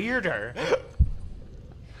 That's weirder.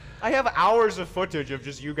 I have hours of footage of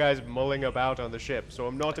just you guys mulling about on the ship, so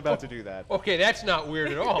I'm not about to do that. Okay, that's not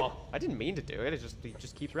weird at all. I didn't mean to do it. He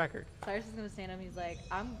just keeps record. Cyrus is gonna stand up. He's like,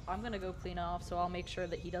 I'm gonna go clean off, so I'll make sure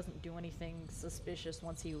that he doesn't do anything suspicious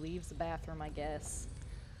once he leaves the bathroom, I guess.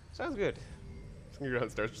 Sounds good. You're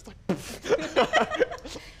downstairs, just like.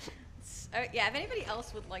 Yeah, if anybody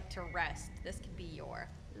else would like to rest, this could be your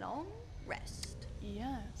long rest.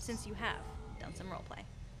 Yes. Since you have done some roleplay.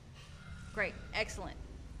 Great, excellent.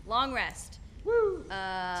 Long rest. Woo! So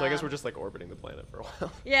I guess we're just like orbiting the planet for a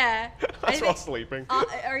while. Yeah. That's all sleeping.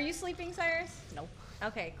 Are you sleeping, Cyrus? Nope.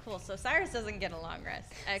 Okay, cool. So Cyrus doesn't get a long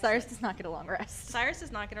rest. Excellent. Cyrus does not get a long rest. Cyrus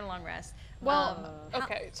does not get a long rest. Well,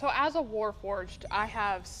 okay, so as a Warforged, I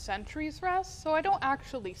have Sentry's Rest, so I don't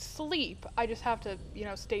actually sleep. I just have to,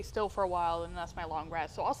 stay still for a while, and that's my long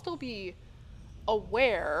rest. So I'll still be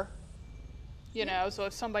aware, so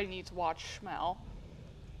if somebody needs watch Shmuel.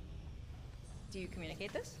 Do you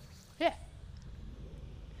communicate this? Yeah.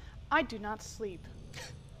 I do not sleep.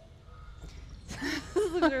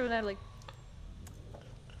 Look at her and I'm like,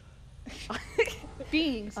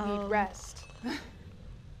 Beings need rest.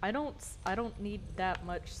 I don't need that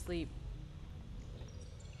much sleep.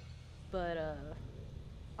 But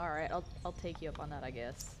all right, I'll take you up on that, I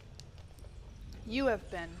guess. You have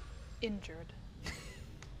been injured.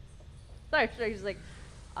 Sorry, she's like,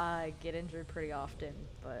 I get injured pretty often,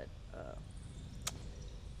 but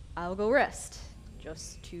I'll go rest.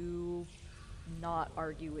 just to not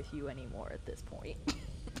argue with you anymore at this point.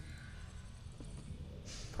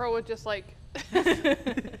 Pearl would just like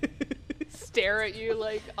stare at you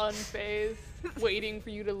like unfazed, waiting for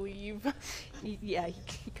you to leave. Yeah,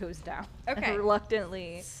 he goes down. Okay.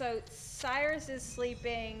 Reluctantly, So Cyrus is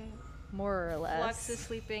sleeping. more or less. Flux is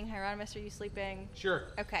sleeping. Hieronymus, are you sleeping? Sure.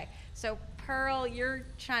 Okay. So Pearl, you're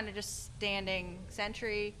kind of just standing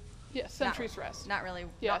sentry. Yeah, not- sentry's rest. Not really.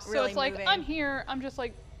 Yeah, Not so really it's like moving. I'm here. I'm just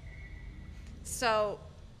like So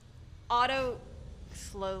Otto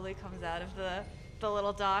slowly comes out of the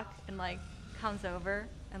little dock and like comes over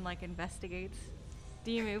and like investigates.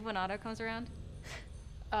 Do you move when Otto comes around?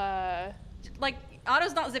 Like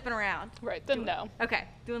Otto's not zipping around. right then no. Okay,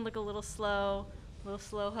 doing like a little slow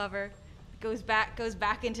hover. Goes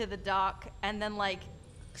back into the dock and then like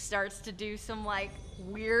starts to do some like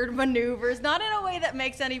weird maneuvers. Not in a way that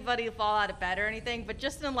makes anybody fall out of bed or anything, but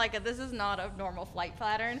just in like this is not a normal flight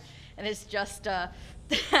pattern, and it's just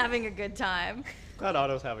having a good time. Glad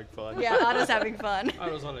Otto's having fun. Yeah, Otto's having fun. I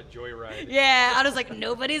was on a joyride. Yeah, Otto's like,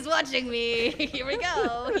 nobody's watching me. Here we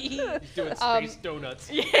go. He's doing space donuts.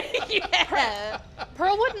 Yeah.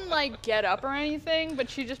 Pearl wouldn't like get up or anything, but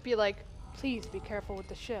she'd just be like, "Please be careful with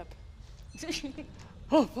the ship."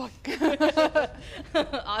 Oh fuck.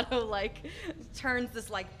 Otto like turns this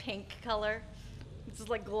like pink color. It just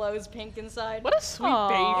like glows pink inside. What a sweet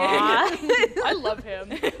Aw. baby. I love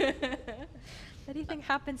him. If anything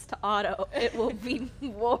happens to Otto, it will be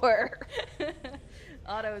war.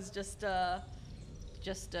 Otto's just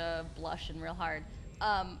blushing real hard.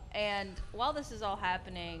 And while this is all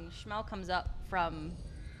happening, Schmel comes up from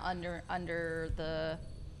under the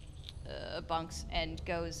bunks and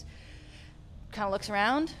goes, kind of looks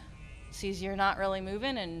around, sees you're not really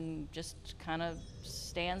moving, and just kind of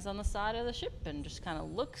stands on the side of the ship and just kind of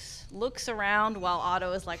looks around while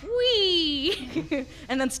Otto is like, wee,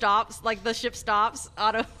 and then stops. Like the ship stops.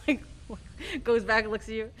 Otto like goes back and looks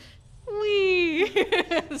at you, wee.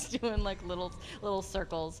 It's doing like little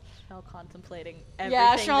circles. Now contemplating everything.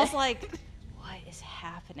 Yeah, Shaw's that- like, what is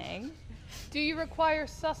happening? Do you require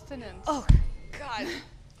sustenance? Oh, God.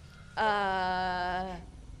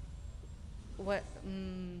 What?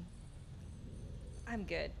 I'm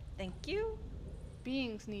good. Thank you.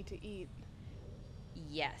 Beings need to eat.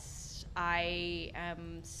 Yes. I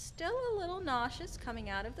am still a little nauseous coming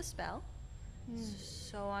out of the spell.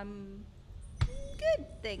 So I'm good,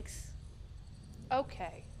 thanks.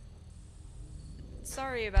 Okay.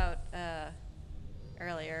 Sorry about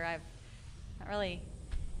earlier. I've not really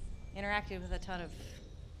interacted with a ton of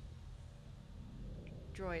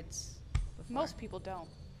droids before. Most people don't.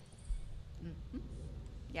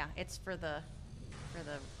 Yeah, it's for the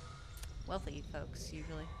wealthy folks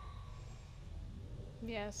usually.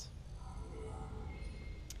 Yes.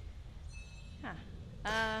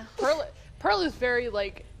 Huh. Pearl is very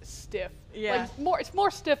like stiff. Yeah. Like it's more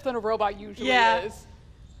stiff than a robot usually Yeah. is.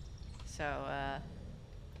 So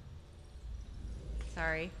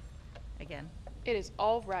sorry again. It is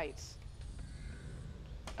all right.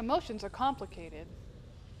 Emotions are complicated.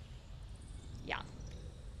 Yeah.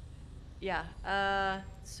 Yeah.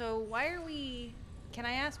 So why are we? Can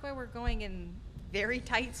I ask why we're going in very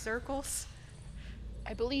tight circles?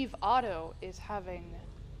 I believe Otto is having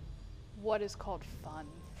what is called fun.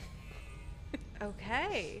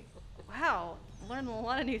 Okay. Wow. Learned a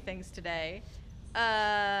lot of new things today.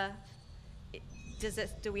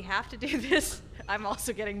 Do we have to do this? I'm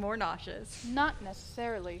also getting more nauseous. Not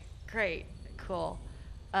necessarily. Great. Cool.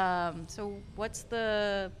 So what's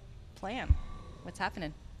the plan? What's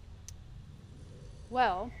happening?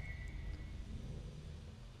 Well,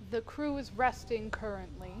 the crew is resting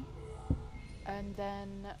currently, and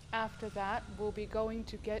then after that, we'll be going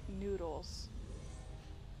to get noodles.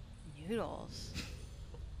 Noodles.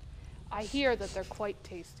 I hear that they're quite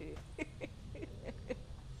tasty.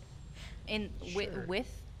 Sure.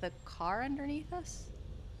 With the car underneath us?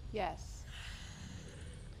 Yes.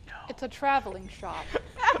 It's a traveling shop.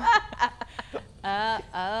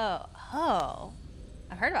 Oh.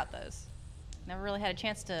 I've heard about those. Never really had a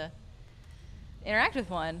chance to interact with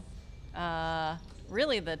one.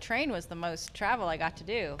 Really, the train was the most travel I got to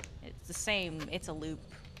do. It's the same, it's a loop,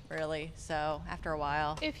 really. So after a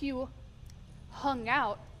while. If you hung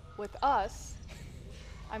out with us,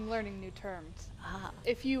 I'm learning new terms.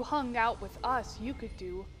 If you hung out with us, you could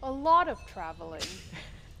do a lot of traveling.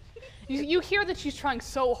 You hear that she's trying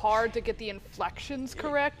so hard to get the inflections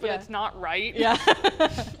correct, but Yeah. it's not right. Yeah.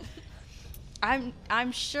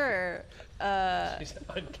 I'm sure. She's an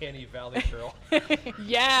uncanny valley girl.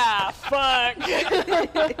 Yeah, fuck.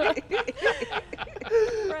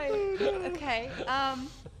 Right. Okay.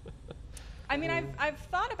 I mean, I've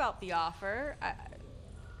thought about the offer. I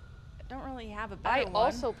don't really have a better I one.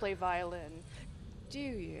 also play violin. Do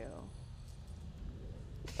you?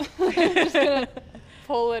 Just gonna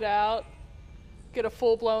pull it out, get a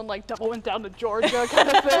full-blown like double went down to Georgia kind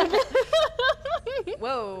of thing.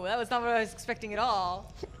 Whoa, that was not what I was expecting at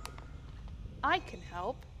all. I can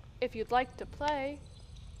help if you'd like to play.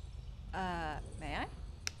 May I?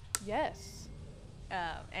 Yes.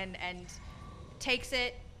 And takes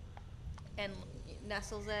it and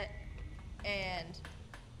nestles it and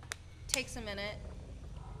takes a minute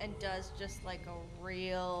and does just like a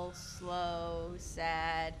real slow,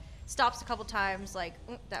 sad, stops a couple times like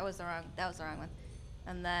that was the wrong one,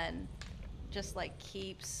 and then just like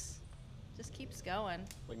keeps going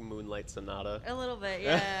Like Moonlight Sonata. a little bit,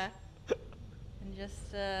 yeah, and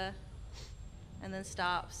just and then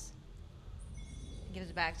stops, gives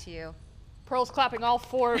it back to you. Pearl's clapping all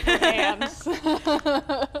 4 of her hands.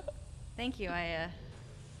 Thank you. I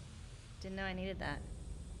didn't know I needed that.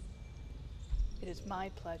 It is my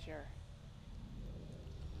pleasure.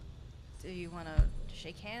 Do you want to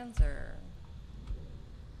shake hands or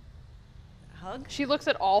a hug? She looks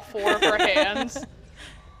at all 4 of her hands.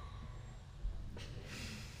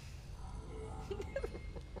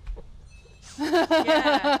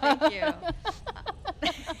 Yeah, thank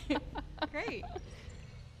you. Great.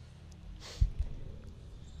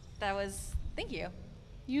 Thank you.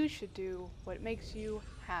 You should do what makes you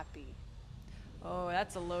happy. Oh,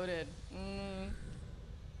 that's a loaded.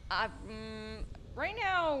 Right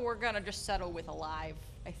now, we're gonna just settle with alive,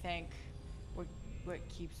 I think. What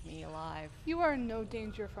keeps me alive. You are in no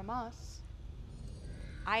danger from us.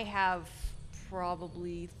 I have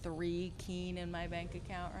probably 3 keen in my bank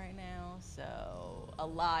account right now, so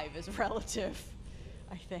alive is relative,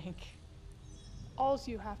 I think. All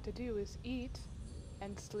you have to do is eat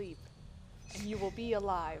and sleep, and you will be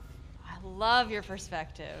alive. I love your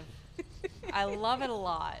perspective. I love it a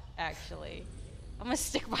lot, actually. I'm gonna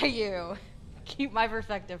stick by you. Keep my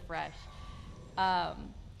perspective fresh.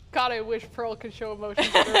 God, I wish Pearl could show emotions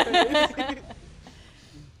in her face.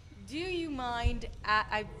 Do you mind?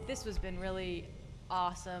 This has been really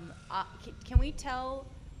awesome. Can we tell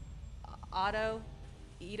Otto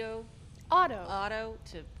Otto.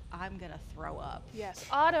 to? I'm gonna throw up. Yes,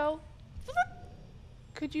 Otto.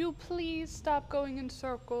 Could you please stop going in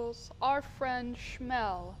circles? Our friend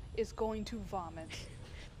Schmel is going to vomit.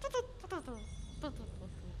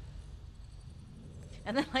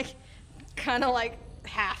 And then like, kind of like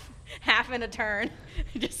half in a turn,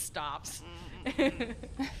 it just stops.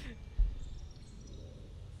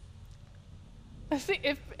 See,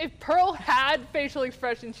 if Pearl had facial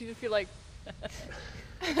expressions, she'd just be like,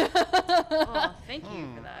 Oh, thank you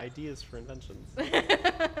for that. Ideas for inventions.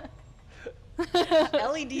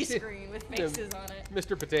 LED screen with faces on it.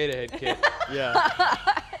 Mr. Potato Head Kid. Yeah.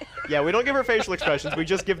 Yeah, we don't give her facial expressions. We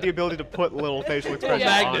just give the ability to put little facial expressions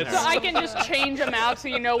yeah, on Magnets. so her. I can just change them out so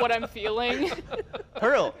you know what I'm feeling.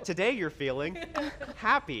 Pearl, today you're feeling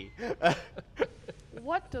happy.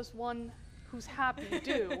 What does one who's happy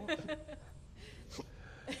do?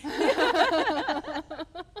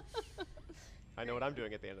 I know what I'm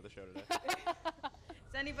doing at the end of the show today.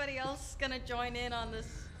 Is anybody else gonna join in on this?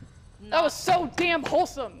 That was so damn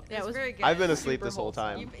wholesome. Yeah, it was very good. I've been asleep Super this whole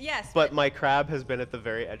wholesome. time. Yes, But my crab has been at the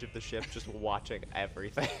very edge of the ship just watching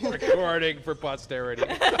everything. Recording for posterity.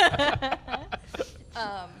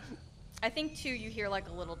 I think too you hear like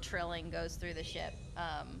a little trilling goes through the ship.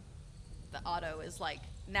 The Otto is like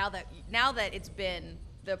now that it's been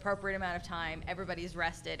the appropriate amount of time, everybody's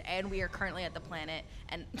rested, and we are currently at the planet,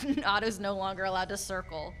 and Otto's no longer allowed to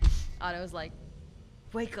circle. Otto's like,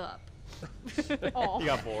 wake up. He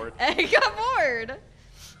got bored. And he got bored.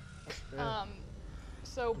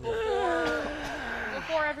 So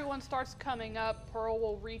before everyone starts coming up, Pearl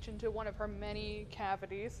will reach into one of her many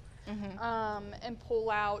cavities and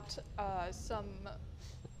pull out some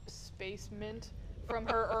space mint from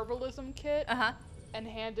her herbalism kit and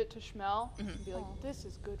hand it to Schmel and be like, "This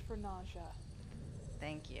is good for nausea."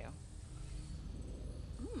 Thank you.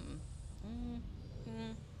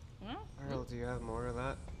 Well, Earl, do you have more of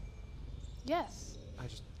that? Yes. I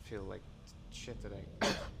just feel like shit today.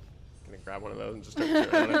 Gonna grab one of those and just start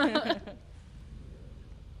chewing on it.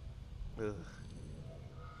 Ugh.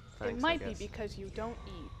 Thanks, It might I be guess. because you don't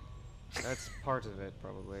eat. That's part of it,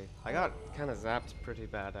 probably. I got kind of zapped pretty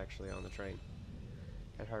bad, actually, on the train.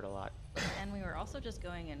 It hurt a lot. and we were also just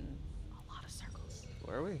going in a lot of circles.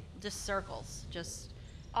 Were we? Just circles. Just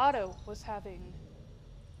Otto was having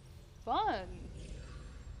fun.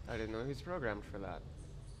 I didn't know he was programmed for that.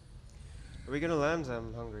 Are we gonna land?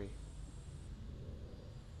 I'm hungry.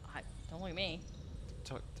 don't look at me.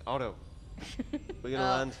 Otto, We're gonna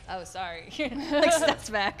land. Oh, sorry. Like steps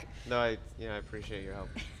back. No, I appreciate your help.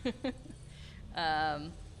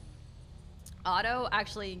 Otto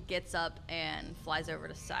actually gets up and flies over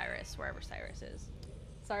to Cyrus, wherever Cyrus is.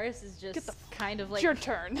 Cyrus is just kind of like It's your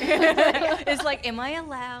turn. It's like, am I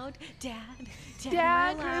allowed, Dad?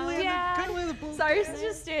 Dad, am I allowed? Dad. Cyrus is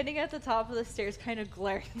just standing at the top of the stairs, kind of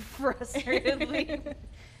glaring frustratedly.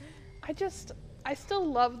 I still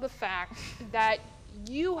love the fact that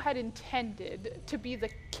you had intended to be the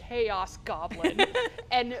Chaos Goblin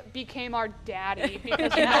and became our daddy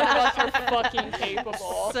because none of us are fucking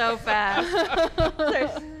capable. So fast.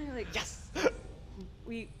 Cyrus is like, yes,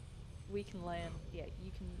 we can land. Yeah,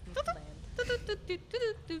 you can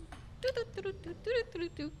land.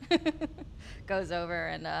 Goes over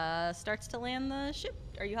and starts to land the ship.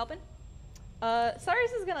 Are you helping?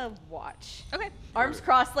 Cyrus is gonna watch. Okay. Arms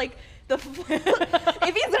crossed, like the.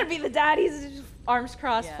 If he's gonna be the dad, he's just arms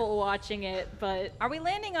crossed, Yeah. full watching it. But Are we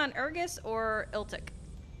landing on Urgus or Iltic?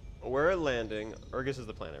 We're landing. Urgus is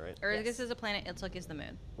the planet, right? Urgus is a planet, Iltic is the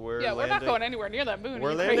moon. We're Yeah, we're not landing- going anywhere near that moon. We're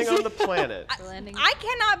Are you landing crazy? on the planet. we're landing. I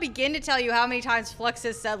cannot begin to tell you how many times Flux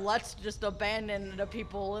has said, let's just abandon the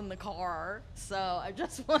people in the car. So I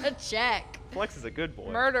just want to check. Flex is a good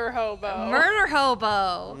boy. Murder hobo. Murder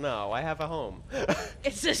hobo. No, I have a home.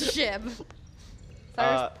 It's a ship.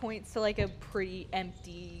 Cyrus points to like a pretty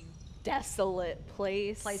empty, desolate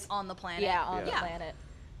place. Place on the planet. Yeah, on the Yeah. planet.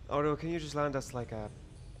 Odo, can you just land us like a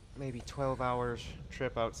maybe 12 hours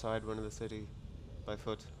trip outside one of the city by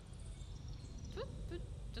foot?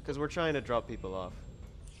 Because we're trying to drop people off.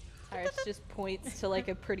 Cyrus just points to like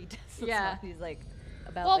a pretty desolate Yeah. spot. He's like,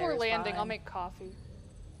 about While there we're is landing, I'll fine. make coffee.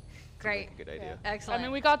 Great. A good idea. Excellent. I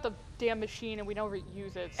mean, we got the damn machine and we never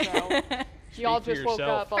use it, so y'all for just woke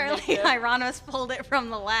yourself. up on this Apparently, ship. Ironos pulled it from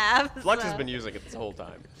the lab. Flux has so- been using it this whole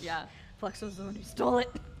time. Yeah. Flex was the one who stole it.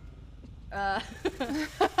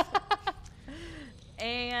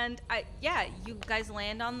 And you guys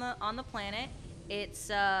land on the planet. It's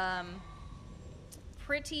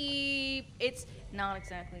pretty. It's not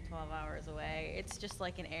exactly 12 hours away. It's just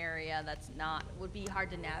like an area would be hard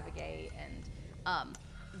to navigate, and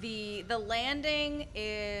the landing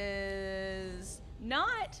is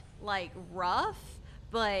not like rough,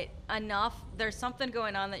 but enough. There's something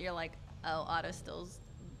going on that you're like, oh, Otto still's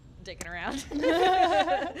dicking around.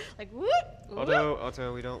 Like what?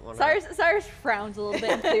 Otto, we don't want to. Cyrus frowns a little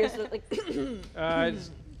bit and clears it like.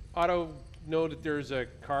 Does Otto know that there's a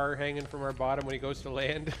car hanging from our bottom when he goes to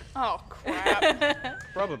land? Oh crap!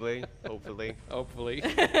 Probably, hopefully. Hopefully.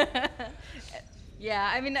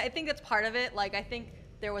 Yeah, I mean, I think that's part of it. Like, I think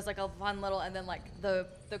there was like a fun little, and then like the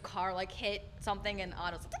car like hit something, and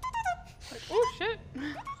Otto's like, Oh shit!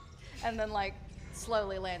 and then like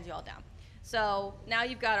slowly lands you all down. So now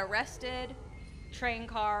you've got a rested train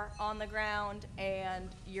car on the ground, and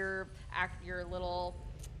your little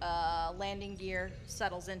landing gear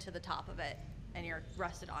settles into the top of it, and you're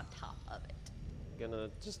rested on top of it. Gonna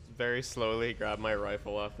just very slowly grab my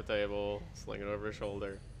rifle off the table, sling it over his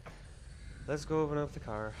shoulder. Let's go open up the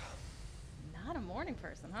car. Not a morning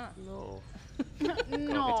person, huh? No.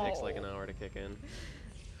 No. Coffee takes like an hour to kick in.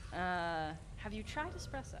 Have you tried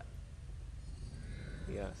espresso?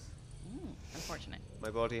 Yes. Unfortunate. My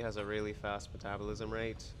body has a really fast metabolism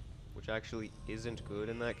rate, which actually isn't good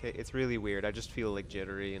in that case. It's really weird. I just feel like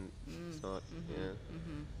jittery and it's not, yeah.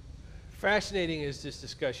 Fascinating as this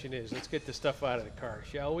discussion is, let's get the stuff out of the car,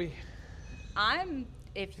 shall we?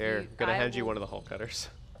 Here, gonna hand you one of the hull cutters.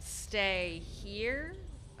 Stay here.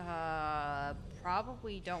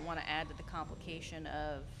 Probably don't want to add to the complication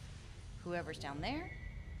of whoever's down there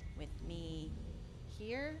with me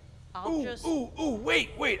here. I'll just.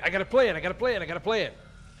 Wait, I got a plan.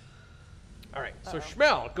 All right, so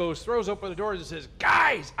Schmel throws open the doors and says,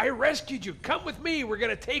 guys, I rescued you. Come with me. We're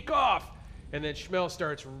going to take off. And then Schmel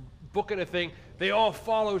starts booking a thing. They all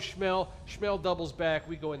follow Schmel. Schmel doubles back.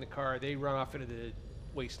 We go in the car. They run off into the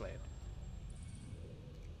wasteland.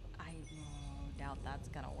 I doubt that's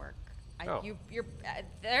gonna work. Oh. You're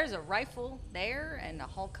there's a rifle there and a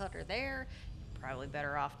hull cutter there. Probably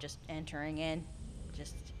better off just entering in.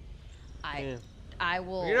 I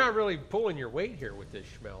will. You're not really pulling your weight here with this,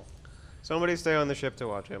 Schmel. Somebody stay on the ship to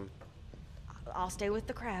watch him. I'll stay with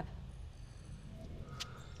the crab.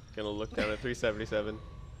 Gonna look down at 377.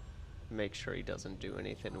 Make sure he doesn't do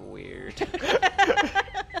anything weird.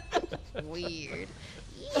 Weird.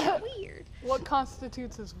 Yeah, weird. What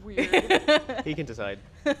constitutes as weird? He can decide.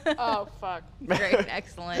 Oh fuck. Great,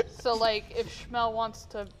 excellent. So like, if Schmel wants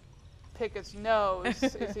to pick his nose,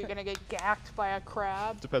 is he gonna get gacked by a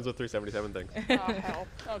crab? Depends what 377 thinks. Oh hell.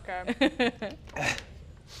 Okay.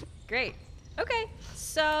 Great. Okay,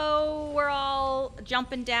 so we're all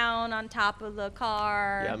jumping down on top of the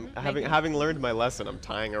car. Yeah, I'm, making- having learned my lesson, I'm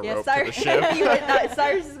tying a Yeah, rope to the Cyrus, ship.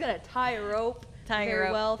 Cyrus is gonna tie a rope Tying a very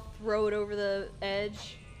rope. well, throw it over the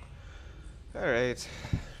edge. All right.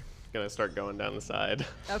 Gonna start going down the side.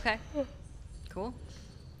 Okay. Cool.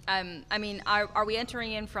 I mean, are we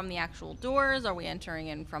entering in from the actual doors? Are we entering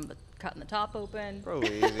in from the cutting the top open?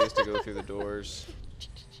 Probably easiest to go through the doors.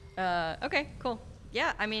 Okay, cool.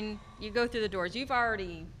 Yeah, I mean, you go through the doors. You've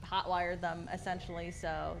already hotwired them essentially,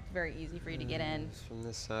 so it's very easy for you to get in. From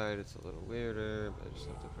this side, it's a little weirder, but I just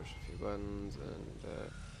have to push a few buttons.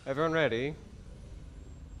 And everyone ready?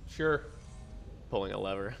 Sure. Pulling a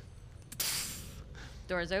lever.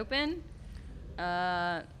 Doors open.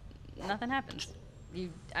 Nothing happens. You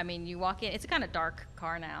walk in. It's a kind of dark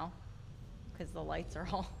car now, because the lights are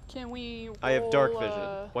all. Can we? I have dark roll,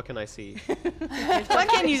 vision. What can I see? What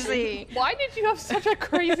can you see? Why did you have such a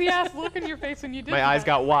crazy ass look in your face when you did My that? eyes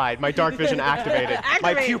got wide. My dark vision activated.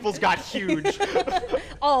 My Activated. pupils got huge.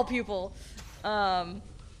 All pupil.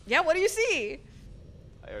 Yeah. What do you see?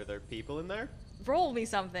 Are there people in there? Roll me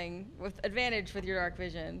something with advantage with your dark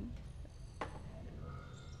vision.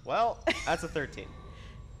 Well, that's a 13.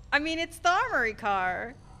 I mean, it's the armory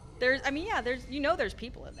car. There's there's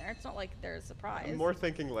people in there. It's not like they're a surprise. I'm more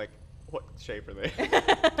thinking like, what shape are they?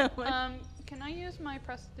 Can I use my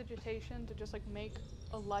prestidigitation to just like make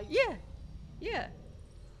a light? Yeah.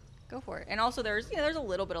 Go for it. And also, there's a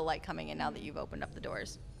little bit of light coming in now that you've opened up the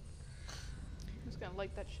doors. I'm just gonna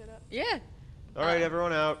light that shit up. Yeah. All right,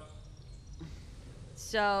 everyone out.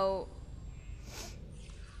 So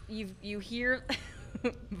you hear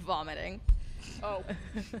vomiting. Oh,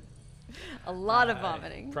 A lot of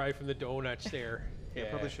vomiting. Probably from the donuts there. Yeah,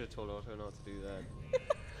 probably should have told Otto not to do that.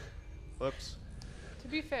 Whoops. to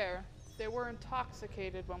be fair, they were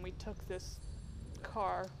intoxicated when we took this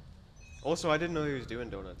car. Also, I didn't know he was doing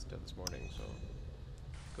donuts till this morning, so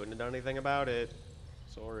couldn't have done anything about it.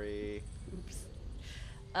 Sorry.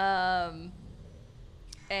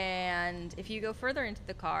 And if you go further into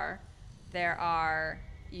the car,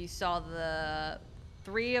 you saw the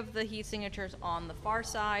 3 of the heat signatures on the far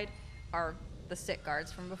side are the sick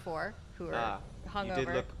guards from before who are hungover. You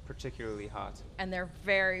did look particularly hot. And they're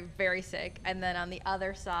very, very sick. And then on the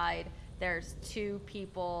other side, there's 2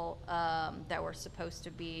 people that were supposed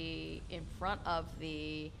to be in front of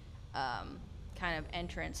the kind of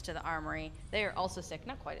entrance to the armory. They are also sick,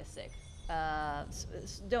 not quite as sick.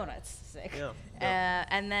 Donuts sick. Yeah.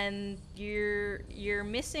 And then you're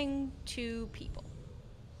missing 2 people.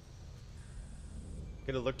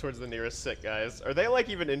 Gonna look towards the nearest sick guys. Are they like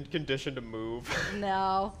even in condition to move?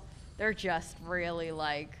 No, they're just really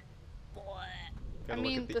like. I Gotta look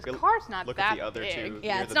mean, at the- this go- car's not look that at the other big. two.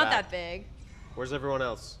 Yeah, near it's the not back. that big. Where's everyone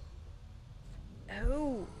else?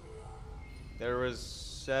 Oh. There was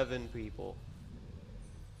 7 people.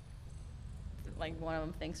 Like one of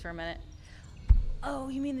them thinks for a minute. Oh,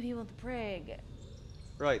 you mean the people at the brig?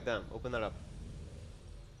 Right, them. Open that up.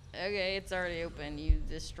 Okay, it's already open. You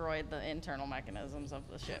destroyed the internal mechanisms of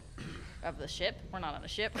the ship. Of the ship? We're not on a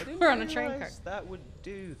ship. We're on a train car. Realize that would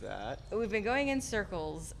do that. We've been going in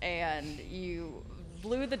circles, and you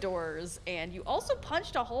blew the doors, and you also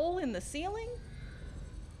punched a hole in the ceiling?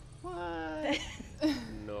 What?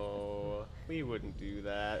 No, we wouldn't do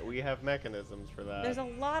that. We have mechanisms for that. There's a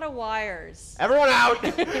lot of wires. Everyone out!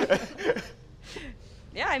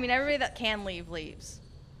 Yeah, I mean, everybody that can leave leaves.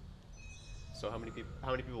 So how many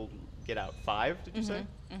people get out? 5, did you say?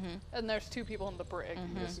 And there's 2 people in the brig.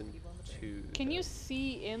 Listen, 2. Can you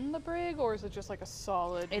see in the brig, or is it just like a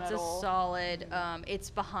solid It's metal? a solid,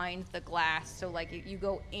 it's behind the glass, so like you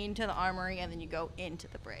go into the armory and then you go into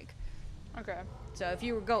the brig. Okay. So if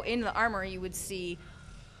you go into the armory, you would see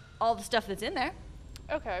all the stuff that's in there.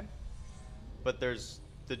 Okay. But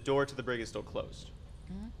the door to the brig is still closed.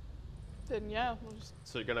 Then yeah, we'll just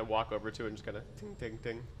So you're gonna walk over to it and just kind of ting ting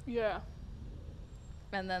ting. yeah.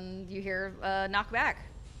 And then you hear knock back.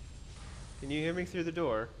 Can you hear me through the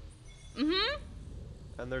door? Mm-hmm.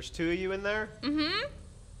 And there's 2 of you in there? Mm-hmm.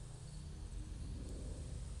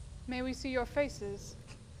 May we see your faces?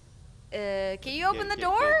 Can you open the Gi-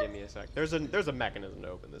 door? Give me a sec. There's a mechanism to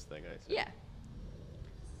open this thing, I see. Yeah.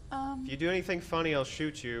 If you do anything funny, I'll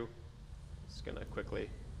shoot you. Just gonna quickly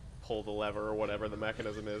pull the lever or whatever the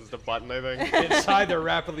mechanism is, the button, I think. Inside, they're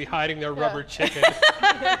rapidly hiding their rubber chicken.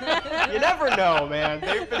 You never know, man.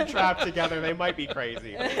 They've been trapped together. They might be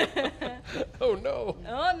crazy. Oh no.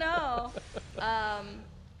 Oh no.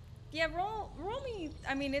 Yeah, roll me.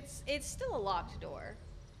 I mean, it's still a locked door.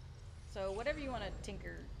 So whatever you want to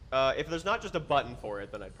tinker. If there's not just a button for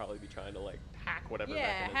it, then I'd probably be trying to like hack whatever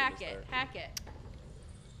Yeah, mechanism hack is it. there. Hack it.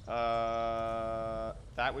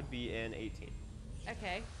 That would be an 18.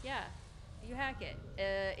 Okay, yeah. You hack it.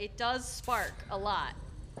 It does spark a lot.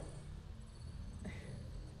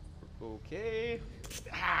 Okay. Just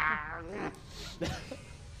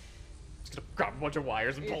gonna grab a bunch of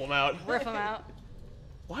wires and pull them out. Rip them out.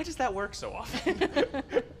 Why does that work so often?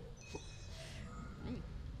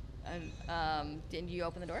 And did you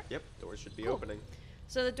open the door? Yep, doors should be opening.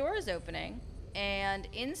 So the door is opening, and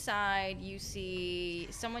inside you see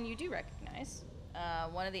someone you do recognize,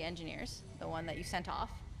 one of the engineers, the one that you sent off,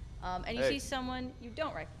 and you Hey. see someone you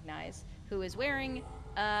don't recognize who is wearing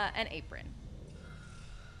an apron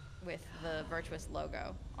with the Virtuous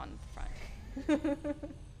logo on the front.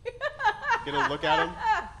 Gonna look at him.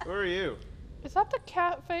 Who are you? Is that the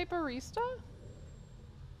cafe barista?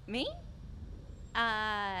 Me?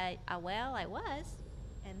 Well, I was,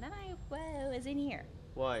 and then I was in here.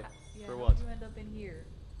 Why? Yeah, For how what? did you end up in here?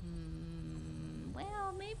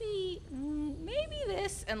 Well, maybe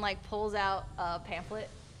this, and like pulls out a pamphlet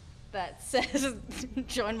that says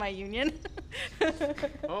 "Join my union."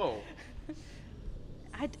 Oh.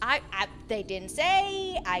 They didn't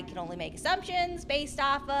say. I can only make assumptions based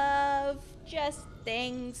off of just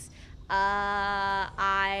things.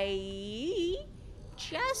 I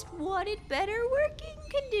just wanted better working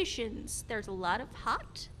conditions. There's a lot of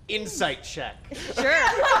hot. Insight check. Sure.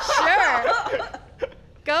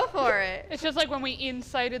 Go for it. It's just like when we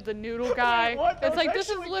incited the noodle guy. what? That It's was like, this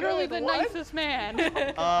is actually literally good. the What? nicest man.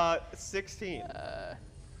 16. Yeah,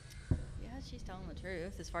 she's telling the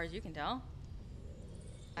truth as far as you can tell.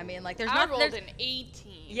 I mean, like, there's I not. rolled There's, an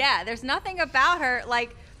 18. yeah, there's nothing about her.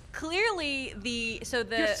 Like, clearly the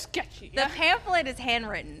You're sketchy. the pamphlet is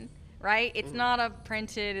handwritten, right? It's not a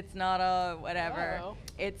printed. It's not a whatever. Oh.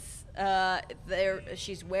 It's there.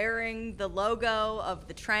 She's wearing the logo of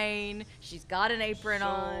the train. She's got an apron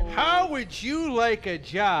on. How would you like a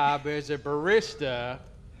job as a barista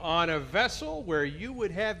on a vessel where you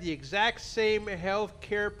would have the exact same health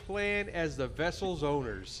care plan as the vessel's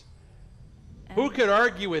owners? Who could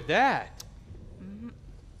argue with that?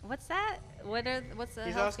 What's that? What's the?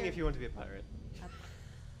 He's healthcare- asking if you want to be a pirate.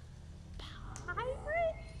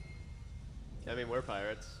 pirate? I mean, we're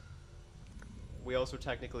pirates. We also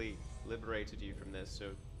technically liberated you from this,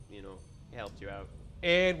 so, you know, helped you out.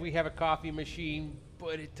 And we have a coffee machine,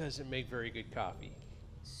 but it doesn't make very good coffee.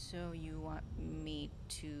 So you want me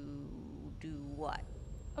to do what?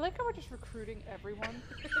 I like how we're just recruiting everyone.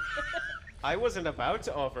 I wasn't about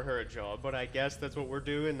to offer her a job, but I guess that's what we're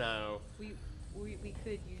doing now. We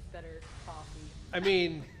could use better coffee. I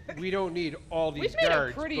mean, we don't need all these We've made a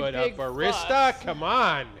guards, pretty but a big barista? fuss. Come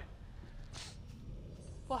on.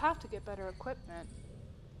 We'll have to get better equipment.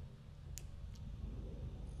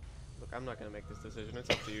 Look, I'm not going to make this decision. It's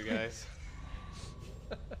up to you guys.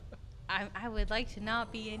 I would like to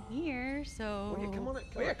not be in here, so. Wait, come on.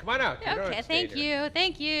 Oh, yeah, come on out. You don't have Okay, to stay thank there. you,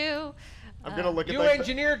 thank you. I'm going to look at You like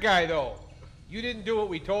engineer guy, though. You didn't do what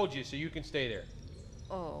we told you, so you can stay there.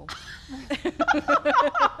 Oh.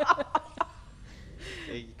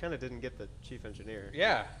 Yeah, you kind of didn't get the chief engineer.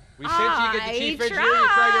 Yeah. We sent you to get the chief I engineer. You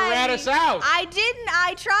tried to rat us out. I didn't.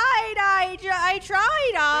 I tried. I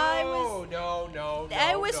tried. I was. No.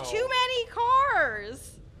 It was no. too many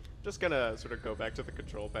cars. Just gonna sort of go back to the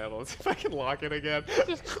control panel and see if I can lock it again.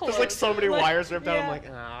 Just There's like so many Like, wires ripped out. I'm yeah. like,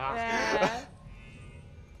 ah. Yeah.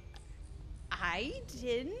 I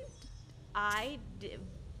didn't.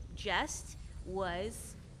 Just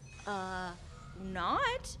was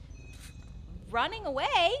not running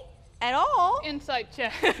away at all. Insight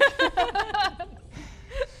check.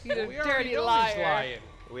 You We already dirty know he's liar. lying.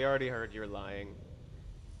 We already heard you're lying.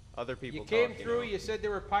 Other people You came talk, through, know. you said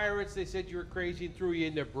there were pirates, they said you were crazy and threw you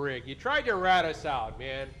in the brig. You tried to rat us out,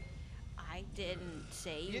 man. I didn't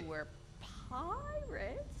say you You- were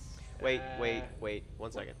pirates. Wait.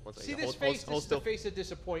 One second. See this Hold face? hold This is still. the face of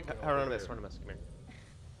disappointment. Hieronymus, over there. come here.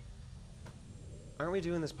 Aren't we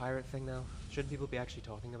doing this pirate thing now? Shouldn't people be actually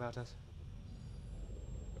talking about us?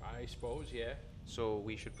 I suppose, yeah. So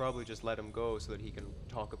we should probably just let him go so that he can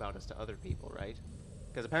talk about us to other people, right?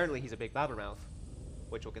 Because apparently he's a big blabbermouth,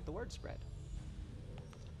 which will get the word spread.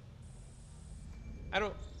 I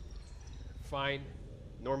don't. Fine.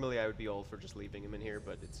 Normally I would be all for just leaving him in here,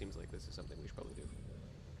 but it seems like this is something we should probably do.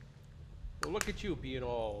 Well, look at you being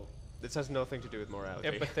all This has nothing to do with morality.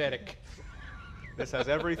 empathetic. This has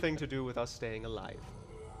everything to do with us staying alive.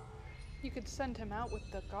 You could send him out with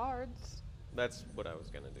the guards. That's what I was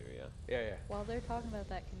gonna do, yeah. Yeah. While they're talking about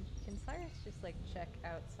that, can Cyrus just like check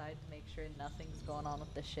outside to make sure nothing's going on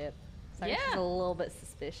with the ship? Cyrus is Yeah. a little bit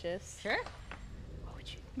suspicious. Sure.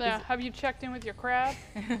 Yeah. Have you checked in with your crab?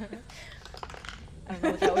 I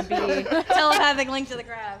don't know what that would be. Telepathic link to the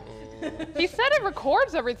crab. He said it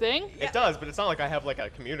records everything. It does, but it's not like I have like a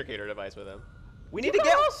communicator device with him. We need You to got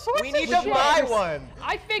get. all sorts We of need to shit. buy one.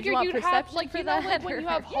 I figured want you'd have perception like for you know that, like when you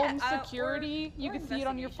have or- home Yeah, security, you or can see it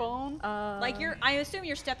on your phone. Like you're, I assume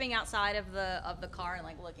you're stepping outside of the car and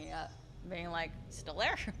like looking up, being like, still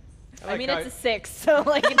there. I mean, it's a 6, so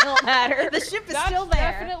like it don't matter. The ship is That's still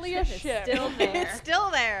there. definitely a ship. Still there. It's still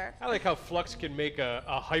there. I like how Flux can make a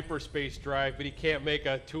hyperspace drive, but he can't make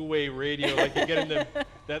a two-way radio like you get in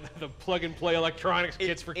the plug-and-play electronics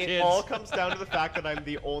kits for It kids. all comes down to the fact that I'm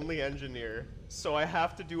the only engineer, so I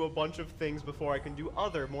have to do a bunch of things before I can do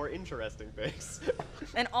other, more interesting things.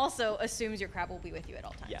 And also assumes your crab will be with you at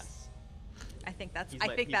all times. Yes. I think that's He's I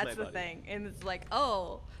my- think he's my that's the buddy. thing. And it's like,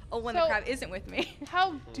 oh, when the So- crab isn't with me.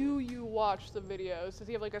 How do you watch the videos? Does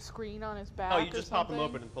he have like a screen on his back? Oh, you or just pop them something?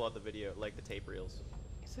 open and pull out the video, like the tape reels.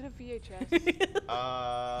 Is it a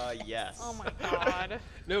VHS? Yes. Oh my god.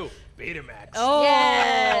 No, Betamax. Oh.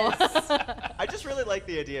 Yes. I just really like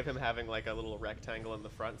the idea of him having like a little rectangle in the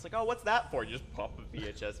front. It's like, oh, what's that for? You just pop a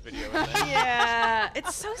VHS video in there. Yeah.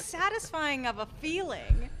 It's so satisfying of a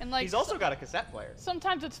feeling. And like He's also got a cassette player.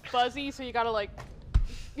 sometimes it's fuzzy, so you gotta like.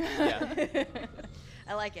 Yeah.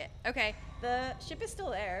 I like it. Okay, the ship is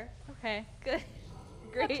still there. Okay, good.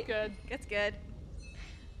 Great. That's good. That's good.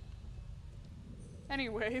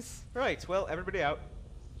 Anyways, Right. Well, everybody out.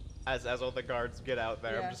 As all the guards get out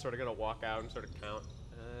there, Yeah. I'm just sort of gonna walk out and sort of count.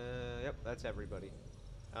 Yep, that's everybody.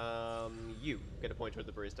 You get a point toward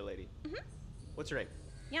the barista lady. What's your name?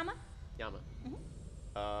 Yama? Yama.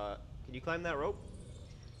 Can you climb that rope?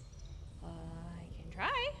 I can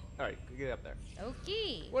try. All right, get up there.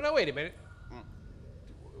 Okay. Well, now wait a minute.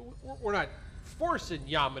 We're not forcing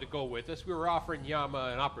Yama to go with us. We were offering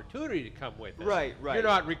Yama an opportunity to come with us. Right, right. You're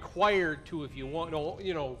not required to if you want. No,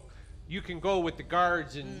 you know, you can go with the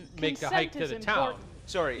guards and make the hike to consent the is town. important.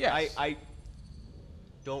 Sorry, Yes. I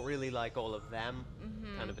don't really like all of them.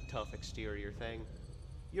 Kind of a tough exterior thing.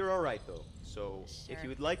 You're all right though. So if Sure. you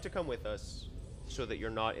would like to come with us, so that you're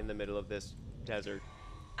not in the middle of this desert.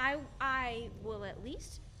 I will at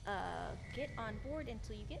least get on board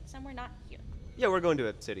until you get somewhere not here. Yeah, we're going to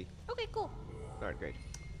a city. Okay, cool. All right, great.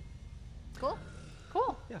 Cool.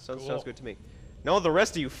 cool. Yeah, sounds Cool. good to me. No, the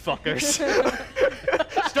rest of you fuckers.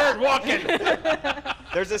 Start walking.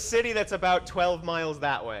 There's a city that's about 12 miles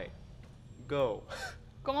that way. Go.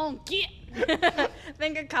 Come on, get. I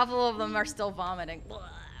think a couple of them are still vomiting.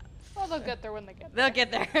 Well, they'll get there when they get They'll there.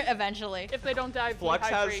 get there eventually. If they don't die of Flux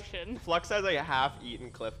dehydration. has like a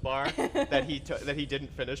half-eaten Cliff Bar that he didn't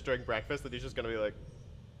finish during breakfast. That he's just gonna be like,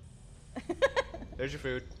 "There's your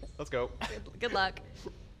food. Let's go." Good luck.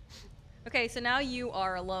 Okay, so now you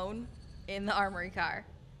are alone in the armory car.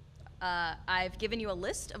 I've given you a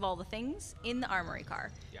list of all the things in the armory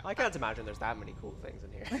car. I can't imagine there's that many cool things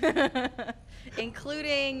in here.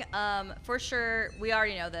 Including, for sure, we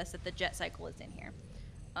already know this, that the jet cycle is in here.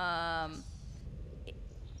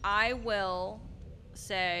 I will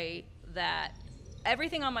say that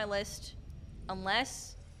everything on my list,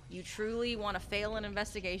 unless you truly want to fail an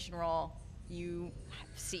investigation roll, you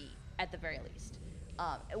see at the very least.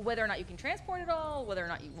 Whether or not you can transport it all, whether or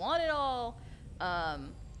not you want it all,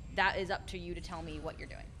 that is up to you to tell me what you're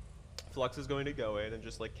doing. Flux is going to go in and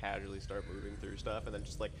just like casually start moving through stuff, and then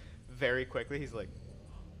just like very quickly he's like,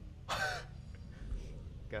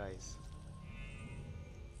 "Guys,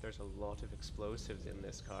 there's a lot of explosives in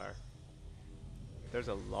this car. There's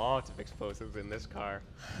a lot of explosives in this car,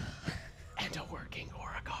 and a working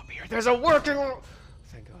Oracopier. There's a working.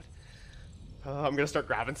 Thank God. I'm gonna start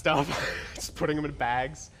grabbing stuff, just putting them in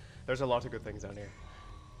bags. There's a lot of good things down here.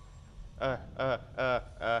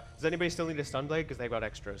 Does anybody still need a stun blade? Because they've got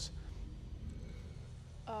extras.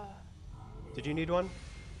 Did you need one?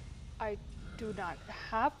 I do not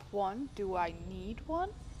have one. Do I need one?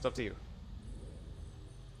 It's up to you.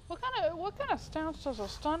 What kind of stance does a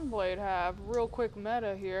stun blade have? Real quick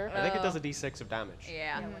meta here. I think it does a d6 of damage.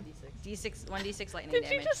 Yeah. Yeah, 1d6 lightning Did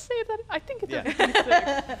damage. you just say that? I think it does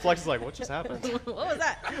Yeah. D6. Flux is like, what just happened? What was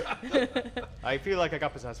that? I feel like I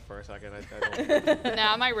got possessed for a second. I don't.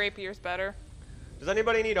 Nah, my rapier's better. Does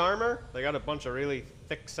anybody need armor? They got a bunch of really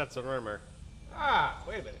thick sets of armor.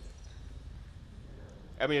 Wait a minute.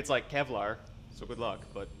 I mean, it's like Kevlar, so good luck,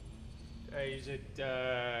 but Is it?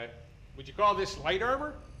 Would you call this light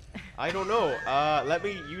armor? I don't know. Let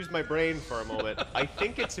me use my brain for a moment. I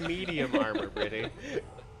think it's medium armor, Brittany.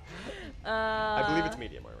 I believe it's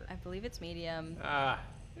medium armor. I believe it's medium. I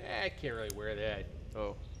can't really wear that.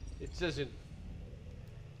 Oh. It doesn't.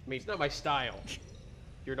 It's not my style.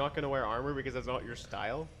 You're not going to wear armor because that's not your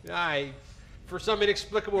style? For some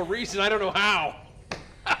inexplicable reason, I don't know how.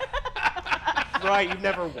 right, you've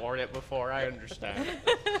never worn it before. I understand.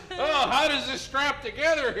 Oh, how does this strap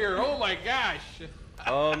together here? Oh my gosh.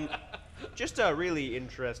 Just a really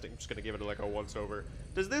interesting. I'm just gonna give it like a once over.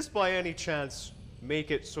 Does this, by any chance,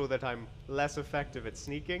 make it so that I'm less effective at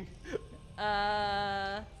sneaking?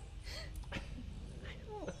 I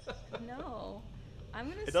don't know. I'm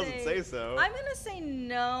gonna say. It doesn't say so. I'm gonna say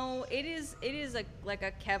no. It is a like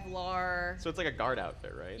a Kevlar. So it's like a guard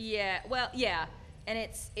outfit, right? Yeah. Well, yeah. And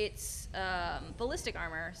it's ballistic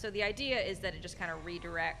armor. So the idea is that it just kind of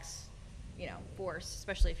redirects, force,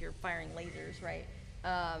 especially if you're firing lasers, right?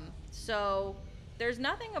 So there's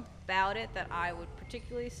nothing about it that I would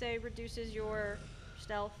particularly say reduces your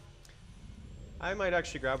stealth. I might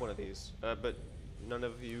actually grab one of these, but none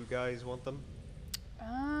of you guys want them.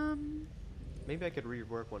 Maybe I could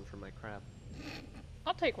rework one for my crab.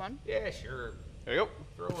 I'll take one. Yeah, sure. There you go.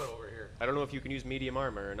 Throw it over here. I don't know if you can use medium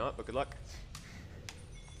armor or not, but good luck.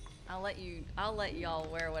 I'll let y'all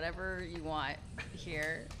wear whatever you want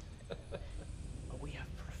here. Oh, we have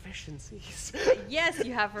proficiencies. Yes,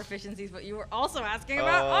 you have proficiencies, but you were also asking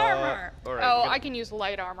about armor. All right, Oh, I'm I can use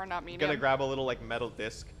light armor, not medium. gonna grab a little like metal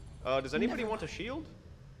disc. Does anybody want a shield?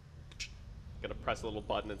 Gonna press a little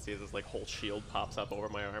button and see as this like whole shield pops up over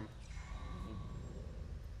my arm.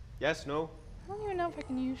 Yes, no? I don't even know if I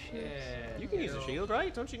can use shields. You can use a shield,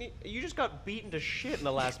 right? Don't you need? You just got beaten to shit in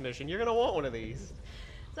the last mission. You're gonna want one of these.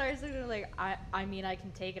 Sorry, so like I mean I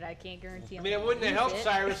can take it. I can't guarantee. I mean, it wouldn't have helped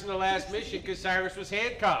Cyrus in the last mission because Cyrus was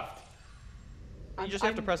handcuffed. You just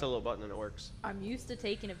have to press a little button and it works. I'm used to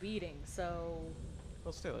taking a beating, so.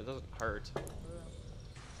 Well, still, it doesn't hurt.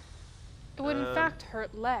 It would in fact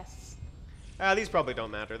hurt less. These probably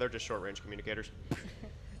don't matter. They're just short-range communicators.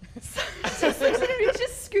 He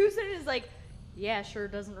just scoops it and is like, yeah, sure,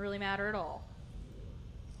 doesn't really matter at all.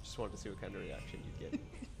 Just wanted to see what kind of reaction you'd get.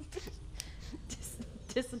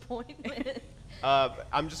 Disappointment.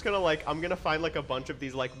 I'm just gonna I'm gonna find like a bunch of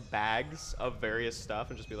these like bags of various stuff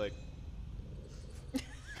and just be like,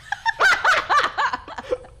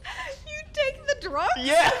 You take the drugs?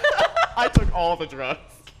 yeah, I took all the drugs.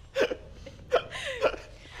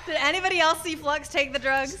 Did anybody else see Flux take the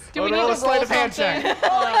drugs? Do we roll need a to sleight roll of hand something? check.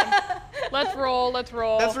 Hold on. Let's roll. Let's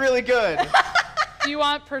roll. That's really good. Do you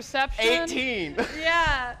want perception? 18.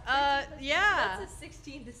 Yeah. Yeah. That's a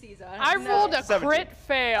 16 to see, so I rolled a 17. crit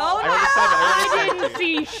fail. Oh, I already I said didn't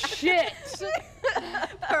see shit.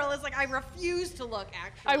 Pearl is like, I refuse to look.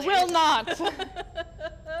 Actually, I will not.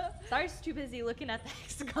 Cyrus is too busy looking at the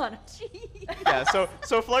hexagon of cheese. Yeah.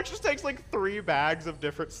 So Flux just takes like 3 bags of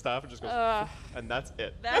different stuff and just goes, and that's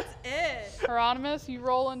it. That's it. Hieronymus, you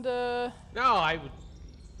roll into. No, I would.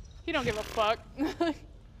 You don't give a fuck.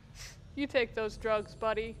 You take those drugs,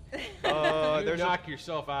 buddy. You There's knock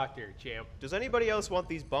yourself out there, champ. Does anybody else want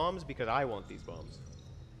these bombs? Because I want these bombs.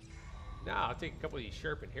 No, I'll take a couple of these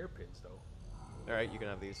sharpened hairpins, though. All right, you can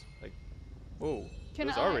have these. Like, whoa, Can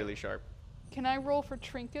those I- are really sharp. Can I roll for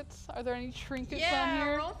trinkets? Are there any trinkets on Yeah,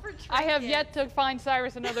 here? roll for trinket. I have yet to find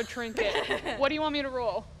Cyrus another trinket. What do you want me to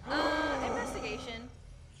roll? Investigation.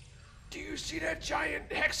 Do you see that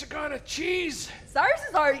giant hexagon of cheese? Cyrus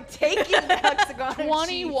is already taking the hexagon of cheese.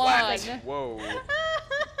 21. Whoa,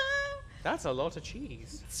 that's a lot of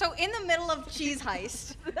cheese. So in the middle of cheese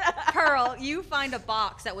heist, Pearl, you find a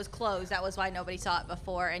box that was closed. That was why nobody saw it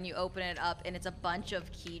before, and you open it up, and it's a bunch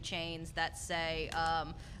of keychains that say,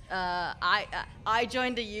 I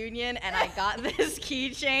joined a union and I got this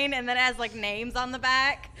keychain, and then it has like names on the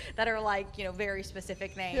back that are like, very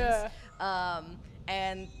specific names. Yeah.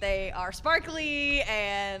 And they are sparkly,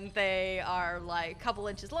 and they are like a couple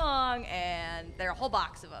inches long, and they're a whole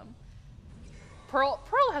box of them. Pearl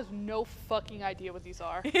has no fucking idea what these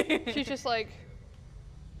are. She's just like,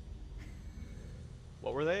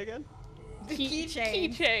 What were they again?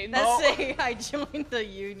 Keychains. Keychains. That say I joined the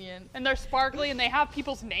union. And they're sparkly and they have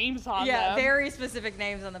people's names on Yeah, them. very specific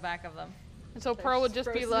names on the back of them. And so Pearl would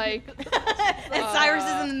just be like, And Cyrus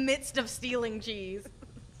is in the midst of stealing cheese.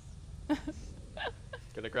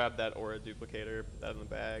 Gonna grab that aura duplicator, put that in the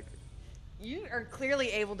bag. You are clearly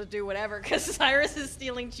able to do whatever because Cyrus is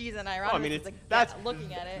stealing cheese and Hieronymus Oh, I mean, is it's like, that's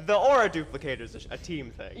looking at it. The aura duplicator is a team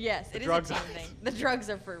thing. Yes, The it is a drugs team are- thing. The drugs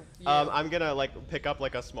are for you. I'm gonna pick up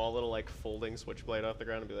a small little folding switchblade off the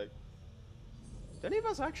ground and be like, "Do any of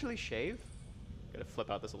us actually shave?" Gonna flip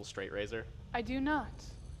out this little straight razor. I do not.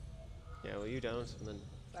 Yeah, well you don't, and then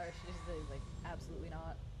Cyrus just says, like, absolutely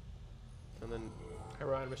not.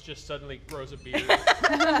 Hieronymus just suddenly grows a beard.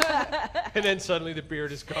 And then suddenly the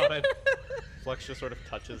beard is gone. Flux just sort of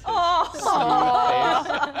touches his Oh. smooth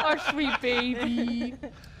face. Our sweet baby.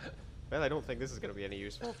 Well, I don't think this is gonna be any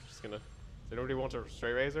useful. Just gonna. Does anybody want a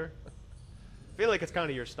straight razor? I feel like it's kind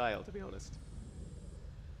of your style, to be honest.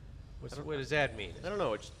 What does that mean? I don't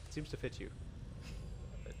know. It just seems to fit you.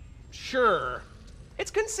 Sure. It's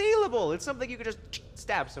concealable. It's something you could just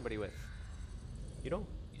stab somebody with. You don't.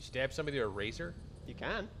 You stab somebody with a razor? You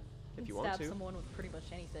can, if you want stab to. someone with pretty much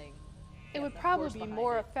anything. It and would the probably force be behind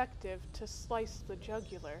more it. effective to slice the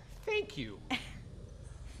jugular. Thank you.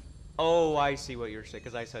 Oh, I see what you're saying.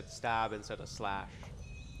 Because I said stab instead of slash.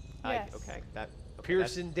 Yes. Okay. That. Okay,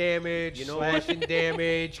 Piercing damage, you know what? slashing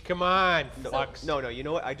damage. Come on, No, Flux. no, you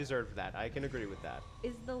know what? I deserve that. I can agree with that.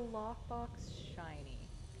 Is the lockbox shiny?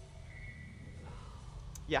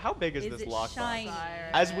 Yeah, how big is Is this it lockbox? shiny?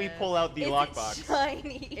 As we pull out the Is lockbox. it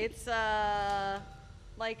shiny? It's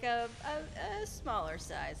like a smaller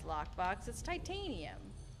size lockbox. It's titanium.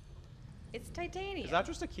 It's titanium. Is that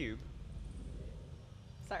just a cube?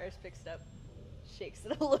 Cyrus picks it up, shakes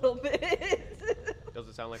it a little bit. Does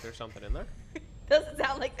it sound like there's something in there? Doesn't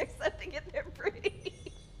sound like there's something in there pretty.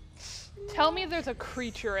 Tell me there's a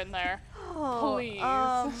creature in there.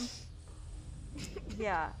 Please.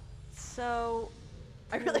 Yeah. So.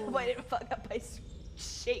 I really wanted to fuck up by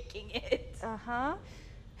shaking it. Uh huh.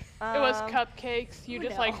 It was cupcakes. You oh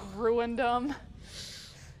just no. like ruined them.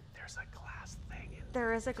 There's a glass thing in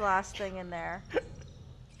There is a glass thing in there.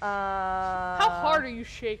 How hard are you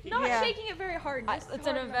shaking? Not Yeah. shaking it very hard. Just It's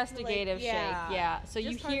an hard enough to, like- investigative shake, yeah. So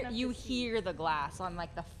you just hard hear enough to see. hear the glass on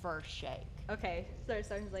like the first shake. Okay, so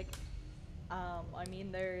Cyrus like, I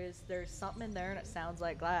mean, there's something in there and it sounds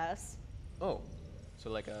like glass. Oh, so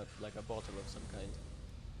like a bottle of some kind.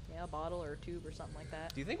 Yeah, a bottle or a tube or something like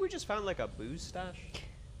that. Do you think we just found like a booze stash?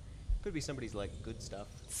 Could be somebody's like good stuff.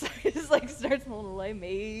 Cyrus like starts holding away,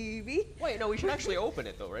 maybe. Wait, no, we should actually open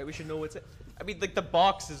it though, right? We should know what's it. I mean, like the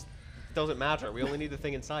box doesn't matter. We only need the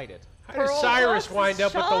thing inside it. How does Pearl Cyrus box wind is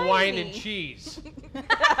up with the wine and shiny. cheese?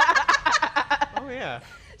 Oh yeah.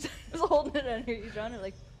 Cyrus holding it under you, John, and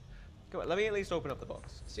like, Come on, let me at least open up the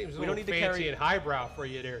box. Seems a we little don't need to fancy carry. and highbrow for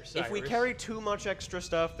you there, Cyrus. If we carry too much extra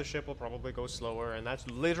stuff, the ship will probably go slower, and that's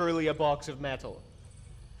literally a box of metal.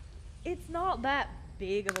 it's not that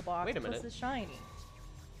big of a box. Wait a plus minute. it's shiny.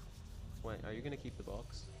 Wait, are you gonna keep the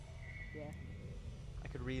box? Yeah. I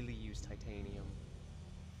could really use titanium.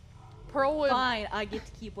 Pearl would Fine, I get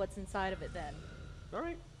to keep what's inside of it then. All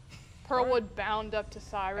right. Pearl would bound up to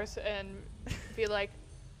Cyrus and be like,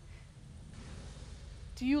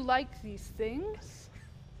 "Do you like these things?"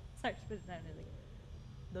 Cyrus puts it down and like,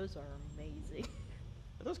 those are amazing.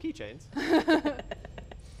 Are those keychains?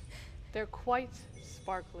 They're quite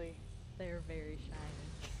sparkly. They're very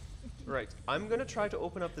shiny. Right. I'm gonna try to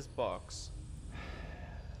open up this box.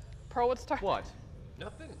 Pearl would start. What?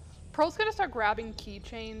 Nothing. Pearl's gonna start grabbing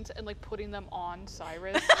keychains and like putting them on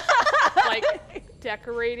Cyrus, like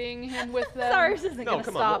decorating him with them. Cyrus isn't No, gonna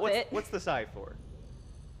come stop on. What's, it. what's the side for?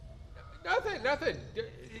 Nothing.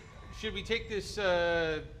 Should we take this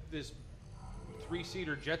this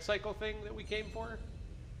 3-seater jet cycle thing that we came for?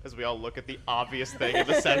 As we all look at the obvious thing in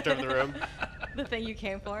the center of the room. The thing you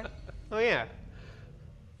came for. Oh yeah.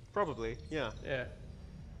 Probably. Yeah. Yeah.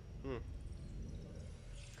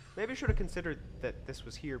 Maybe I should have considered that this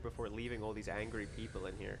was here before leaving all these angry people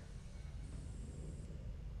in here.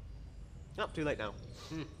 Oh, too late now.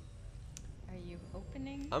 Are you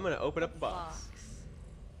opening? I'm gonna open up the box.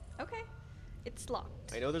 Okay. It's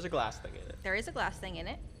locked. I know there's a glass thing in it. There is a glass thing in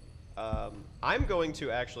it. I'm going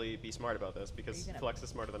to actually be smart about this Are because you gonna Flex is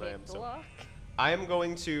smarter than I am. pick the So lock? I am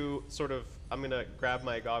going to I'm gonna grab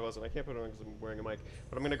my goggles, and I can't put them on because I'm wearing a mic,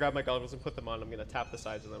 but I'm gonna grab my goggles and put them on. I'm gonna tap the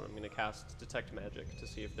sides of them. I'm gonna cast Detect Magic to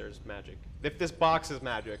see if there's magic. If this box is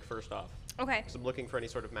magic, first off. Okay. Because I'm looking for any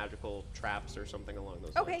sort of magical traps or something along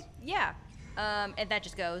those Okay. lines. Yeah. And that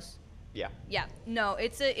just goes. Yeah. Yeah. No,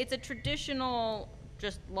 it's a traditional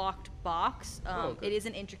just locked box. Oh, good. It is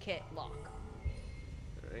an intricate lock.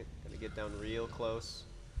 All right. Gonna get down real close.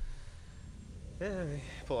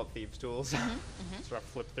 Pull out thieves' tools. Sort of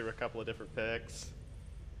flip through a couple of different picks.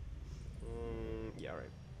 Yeah, right.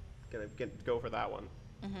 Gonna go for that one.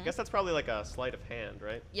 Guess that's probably like a sleight of hand,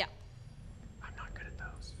 right? Yeah. I'm not good at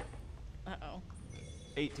those. Uh-oh.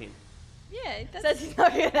 18. Yeah, it does. Says he's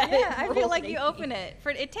not good at it. Yeah, I feel Rolls like an you 18. open it.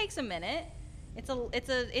 It takes a minute. It's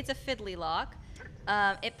a fiddly lock.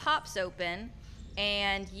 It pops open,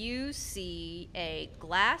 and you see a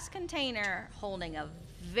glass container holding a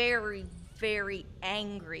very, very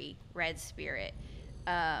angry red spirit.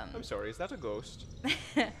 I'm sorry, is that a ghost?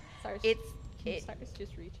 Cyrus, can Cyrus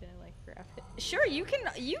just reach in and like grab it? Sure, you can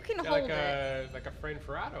Yeah, hold it, like a friend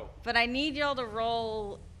Ferrado. but I need y'all to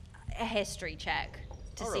roll a history check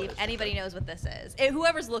to I'll see roll a if history anybody check. knows what this is.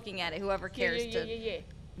 Whoever's looking at it, whoever cares Yeah. to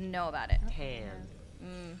know about it. Hand.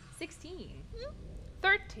 16.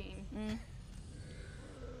 13.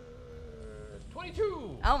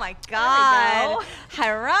 22. Oh my God,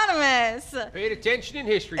 Hieronymus. Paid attention in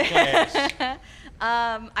history class.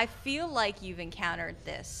 I feel like you've encountered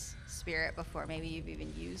this spirit before. Maybe you've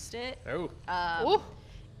even used it. Oh. Ooh.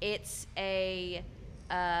 It's a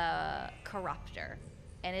corruptor,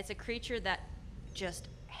 and it's a creature that just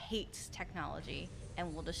hates technology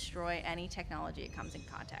and will destroy any technology it comes in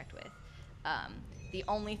contact with. The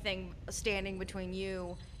only thing standing between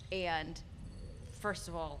you and, first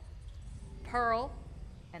of all, Pearl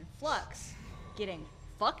and Flux getting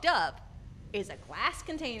fucked up is a glass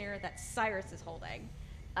container that Cyrus is holding.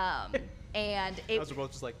 And I was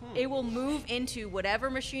both just like, it will move into whatever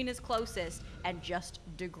machine is closest and just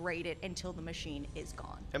degrade it until the machine is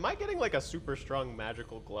gone. Am I getting like a super strong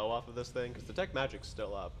magical glow off of this thing? Because the tech magic's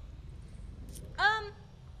still up.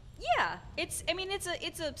 Yeah, it's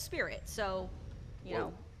a spirit, so, you know,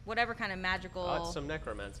 Whoa. whatever kind of magical. Oh, that's some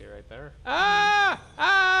necromancy right there.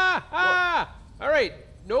 All right,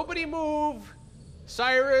 nobody move.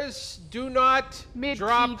 Cyrus, do not Mid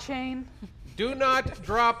drop. keychain. Do not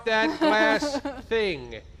drop that glass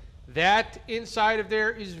thing. That inside of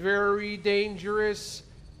there is very dangerous.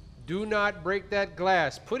 Do not break that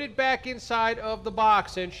glass. Put it back inside of the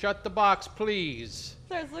box and shut the box, please.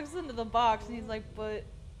 Cyrus looks into the box and he's like, but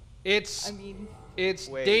It's I mean, it's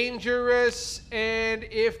Wait. dangerous, and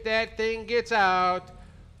if that thing gets out,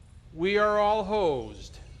 we are all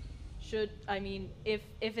hosed. if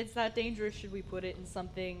it's that dangerous, should we put it in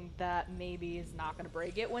something that maybe is not gonna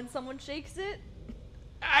break it when someone shakes it?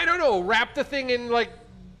 I don't know. Wrap the thing in like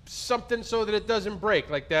something so that it doesn't break,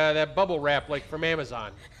 like that bubble wrap, like from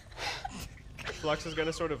Amazon. Flux is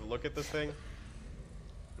gonna sort of look at this thing.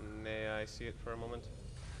 May I see it for a moment?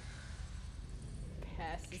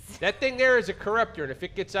 Passes. That thing there is a corruptor, and if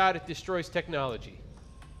it gets out, it destroys technology.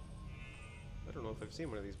 I don't know if I've seen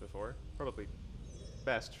one of these before. Probably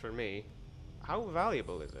best for me. How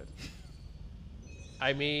valuable is it?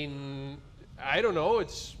 I mean, I don't know.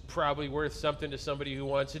 It's probably worth something to somebody who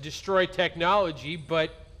wants to destroy technology,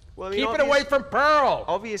 but Well, I mean, keep it away from Pearl.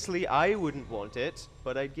 Obviously, I wouldn't want it,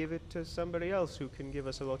 but I'd give it to somebody else who can give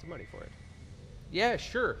us a lot of money for it. Yeah,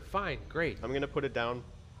 sure, fine, great. I'm gonna put it down.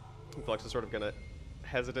 And Flux is sort of gonna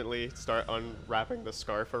hesitantly start unwrapping the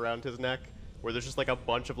scarf around his neck, where there's just like a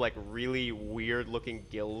bunch of like really weird-looking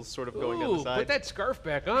gills sort of going down the Ooh, side. put that scarf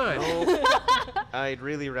back on. I'd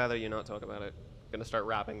really rather you not talk about it. Gonna start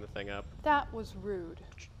wrapping the thing up. That was rude.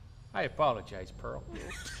 I apologize, Pearl.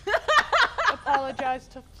 Apologize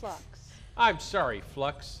to Flux. I'm sorry,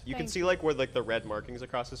 Flux. You can Thank see like where like the red markings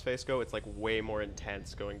across his face go. It's like way more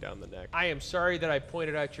intense going down the neck. I am sorry that I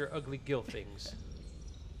pointed out your ugly gill things.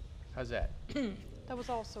 How's that? That was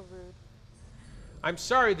also rude. I'm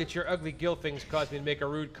sorry that your ugly gill things caused me to make a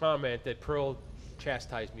rude comment that Pearl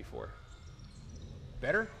chastised me for.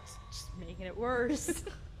 Better? Just making it worse.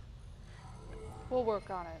 We'll work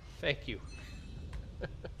on it. Thank you.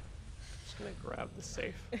 Just gonna grab the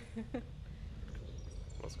safe.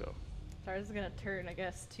 Let's go. Cyrus is gonna turn, I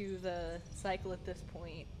guess, to the cycle at this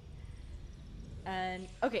point. And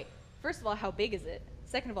okay, first of all, how big is it?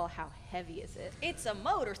 Second of all, how heavy is it? It's a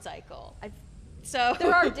motorcycle. So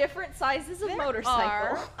There are different sizes of There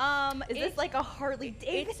motorcycle. are. Is this like a Harley It's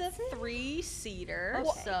Davidson? a 3-seater, Okay.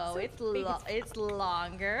 so So it's big, it's it's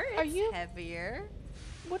longer. Are It's you- heavier.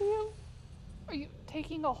 What are you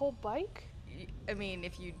taking a whole bike? I mean,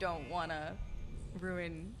 if you don't want to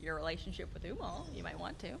ruin your relationship with Umal, you might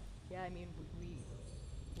want to. Yeah, I mean, we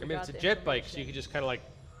I mean, got it's a the jet bike, so you information can just kind of like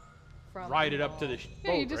from ride it up to the Umal.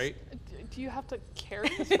 Yeah, you boat, just, right? Do you have to carry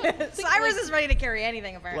this thing? Cyrus is ready to carry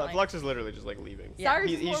anything, apparently. Flux is literally just like leaving. Yeah. Cyrus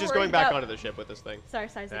He- is he's more just worried going back about- onto the ship with this thing. Sorry,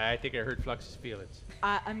 I think I hurt Flux's feelings.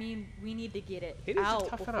 I mean, we need to get it He needs to out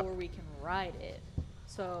toughen before up. we can ride it.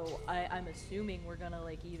 So I'm assuming we're gonna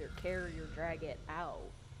like either carry or drag it out.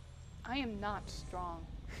 I am not strong.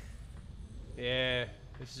 Yeah,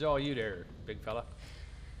 this is all you there, big fella.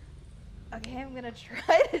 Okay, I'm gonna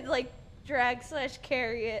try to like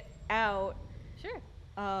drag/carry it out. Sure.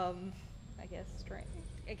 I guess strength.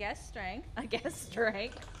 I guess strength. I guess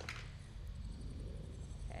strength.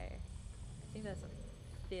 Okay. I think that's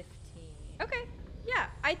a 15. Okay. Yeah,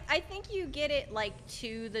 I think you get it like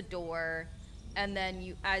to the door, and then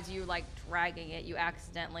you, as you like dragging it, you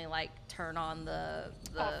accidentally like turn on the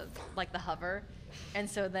like the hover, and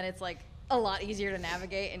so then it's like a lot easier to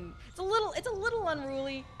navigate, and it's a little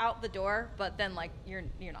unruly out the door, but then like you're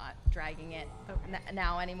not dragging it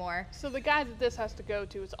now anymore. So the guy that this has to go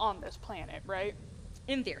to is on this planet, right?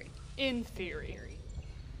 In theory. In theory.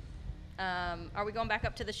 Are we going back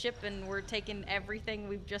up to the ship and we're taking everything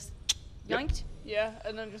we've just yoinked? Yeah,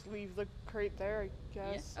 and then just leave the crate there, I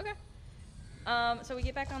guess. Yeah. Okay. 'Cause, Or, yeah, I So we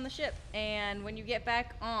get back on the ship, and when you get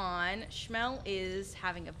back on, Schmel is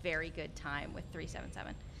having a very good time with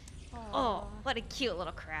 377. Oh, what a cute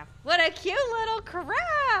little crab. What a cute little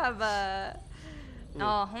crab.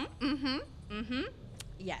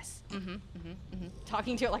 Yes.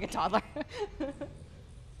 Talking to it like a toddler.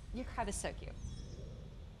 Your crab is so cute.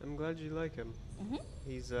 I'm glad you like him.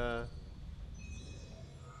 He's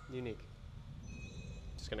unique.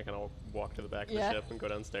 Just gonna kind of walk to the back of the ship and go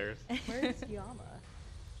downstairs. Where's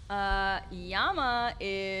Yama? Yama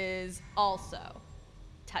is also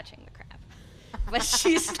touching the crab, but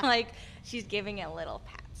she's giving it little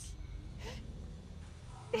pats.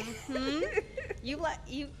 You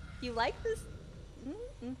like this?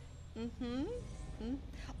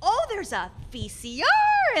 Oh, there's a VCR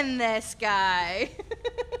in this guy.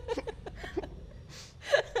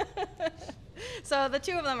 So the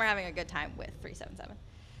two of them are having a good time with 377.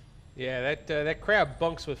 Yeah, that crab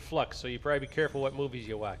bunks with Flux, so you probably be careful what movies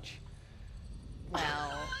you watch.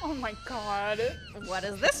 Well, Oh my god. what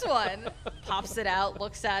is this one? Pops it out,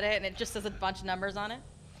 looks at it, and it just has a bunch of numbers on it.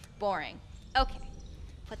 Boring. Okay,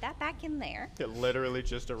 put that back in there. It literally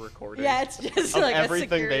just a recording. Yeah, it's just of like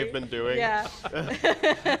everything a they've been doing. Yeah.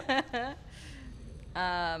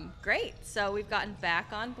 Great. So we've gotten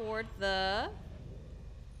back on board the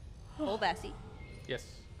Bull Bessie. Yes.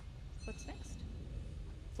 What's next?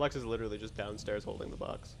 Flex is literally just downstairs holding the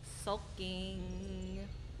box. Sulking.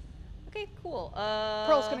 Okay, cool.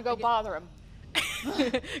 Pearl's gonna go bother him.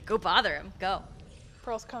 Go bother him. Go.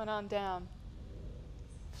 Pearl's coming on down.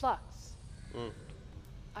 Flux,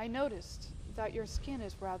 I noticed that your skin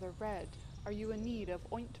is rather red. Are you in need of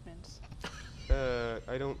ointment?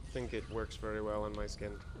 I don't think it works very well on my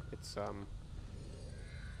skin. It's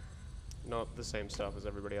not the same stuff as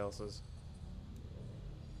everybody else's.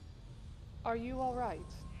 Are you alright?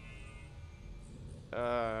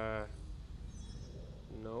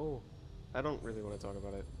 No. I don't really want to talk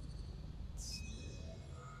about it. It's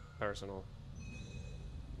personal.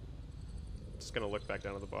 Just gonna look back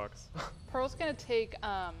down at the box. Pearl's gonna take,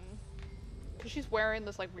 cause she's wearing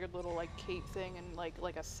this like weird little like cape thing and like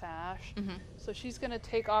a sash. So she's gonna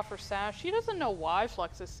take off her sash. She doesn't know why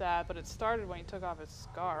Flux is sad, but it started when he took off his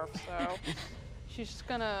scarf. So she's just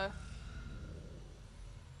gonna.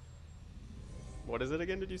 What is it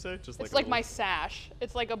again, did you say? Just It's a like little- my sash.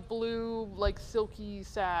 It's like a blue, like silky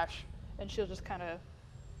sash, and she'll just kind of.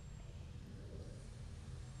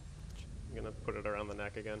 I'm gonna put it around the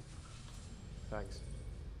neck again. Thanks.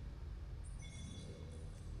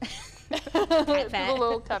 Do a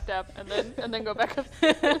little tap tap, and then go back up.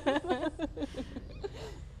 Yeah,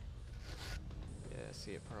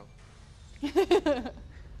 see it, Pearl.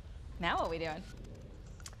 Now what are we doing?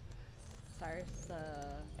 Cyrus,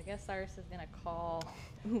 I guess Cyrus is gonna call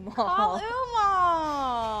Umal. Call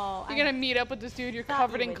Umal! You're gonna meet up with this dude. You're thought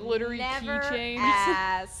covered you in would glittery never keychains.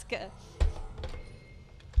 Ask. Hey,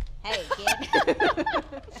 kid. Ow,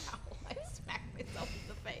 I smacked myself in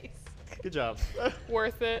the face. Good job.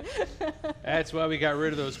 Worth it. That's why we got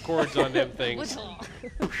rid of those cords on them things.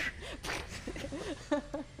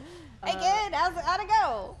 Hey, kid, how'd it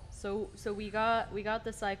go? So we got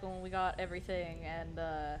the cycle and we got everything and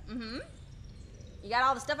You got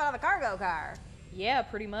all the stuff out of the cargo car. yeah,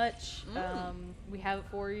 pretty much. We have it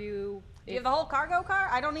for you. Do you have the whole cargo car?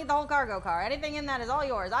 I don't need the whole cargo car. Anything in that is all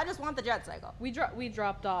yours. I just want the jet cycle. We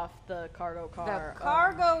dropped off the cargo car. The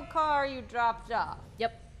cargo car you dropped off.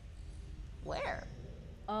 Yep. Where?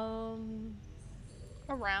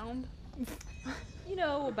 Around. You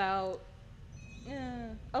know, about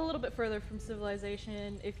a little bit further from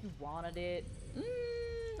civilization if you wanted it.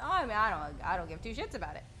 I mean, I don't give two shits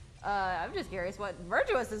about it. I'm just curious what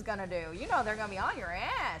Virtuous is gonna do. You know they're gonna be on your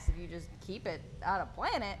ass if you just keep it out of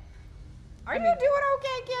planet. Are you doing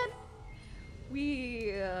okay, kid?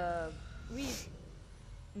 We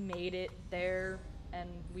made it there and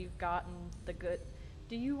we've gotten the good.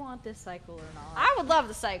 Do you want this cycle or not? I would love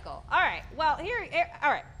the cycle. All right. Well,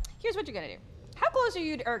 all right. Here's what you're gonna do. How close are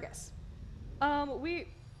you to Urgus?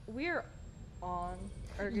 We're on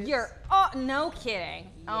Urgus. No kidding.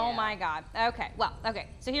 Oh Yeah. my god. Okay. Well, okay.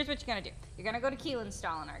 So here's what you're gonna do. You're gonna go to Keelan's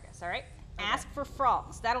stall in Urgus. All right. Ask for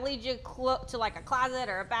frogs. That'll lead you to like a closet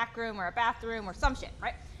or a back room or a bathroom or some shit,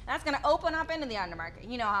 right? And that's gonna open up into the undermarket.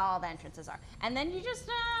 You know how all the entrances are. And then you just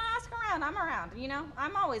ask around. I'm around. You know,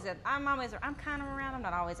 I'm kind of around. I'm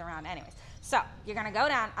not always around. Anyways. So you're gonna go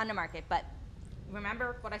down undermarket, but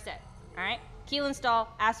remember what I said. All right. Keelan's stall.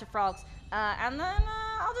 Ask for frogs. And then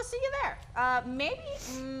I'll just see you there. Maybe,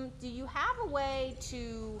 do you have a way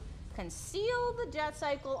to conceal the jet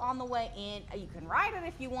cycle on the way in? You can ride it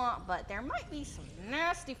if you want, but there might be some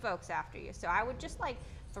nasty folks after you. So I would just like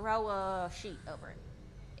throw a sheet over it.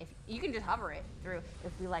 If you can just hover it through,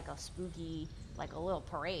 it'd be like a spooky, like a little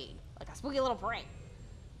parade, like a spooky little parade.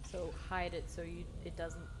 So hide it so it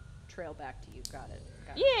doesn't trail back to you. Got it.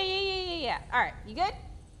 Got it. Yeah. All right, you good?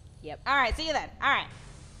 Yep. All right, see you then. All right,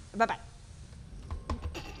 bye.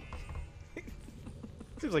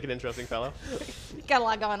 Seems like an interesting fellow. Got a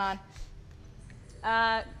lot going on.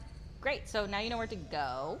 Great. So now you know where to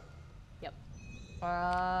go. Yep.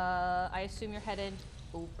 I assume you're headed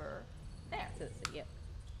over there. To the city. Yep.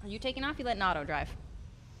 Are you taking off? You let Nato drive.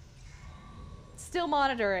 Still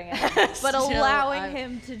monitoring it, but Still, allowing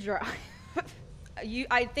him to drive.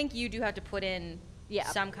 I think you do have to put in Yeah.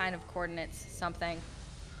 some kind of coordinates, something.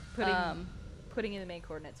 Putting in the main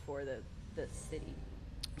coordinates for the city.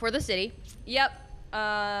 For the city. Yep.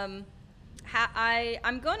 I'm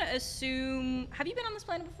going to assume. Have you been on this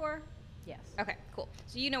planet before? Yes. Okay, cool.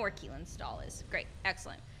 So you know where Keelan's stall is. Great,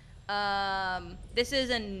 excellent. This is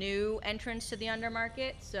a new entrance to the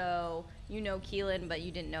Undermarket, so you know Keelan, but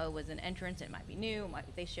you didn't know it was an entrance. It might be new.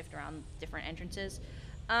 They shift around different entrances.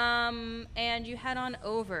 And you head on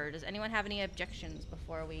over. Does anyone have any objections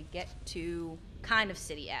before we get to kind of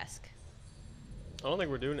city-esque? I don't think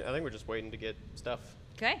we're doing it. I think we're just waiting to get stuff.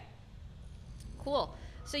 Okay. Cool.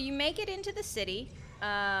 So you make it into the city,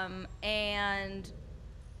 and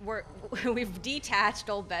we've detached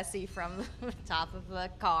old Bessie from the top of the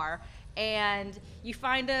car, and you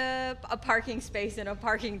find a parking space in a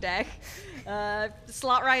parking deck,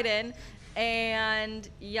 slot right in, and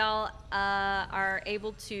y'all are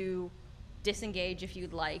able to disengage if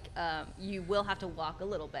you'd like. You will have to walk a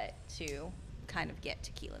little bit to kind of get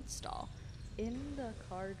to Keelan's stall. In the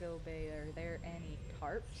cargo bay, are there any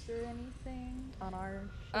tarps or anything on our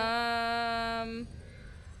ship?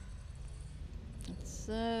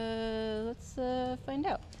 Let's find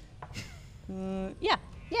out. Yeah.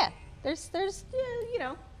 There's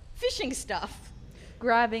fishing stuff.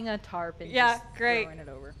 Grabbing a tarp and Yeah, just great. throwing it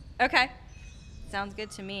over. Okay, sounds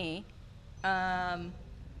good to me.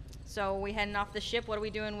 So we heading off the ship. What are we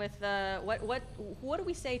doing with what do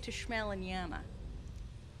we say to Shmel and Yama?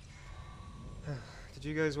 Did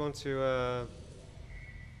you guys want to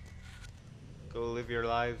go live your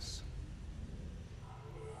lives?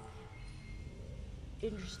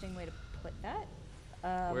 Interesting way to put that.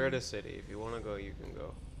 We're at a city. If you want to go, you can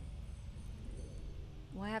go.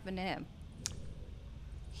 What happened to him?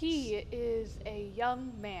 He is a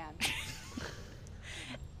young man.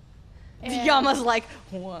 And- Yama's like,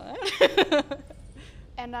 what?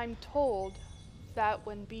 And I'm told that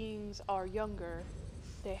when beings are younger,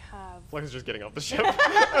 they have Flex is just getting off the ship.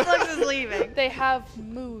 Flex is leaving. they have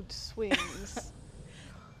mood swings.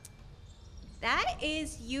 That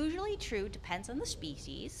is usually true. Depends on the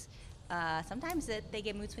species. Sometimes they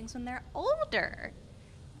get mood swings when they're older.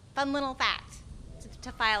 Fun little fact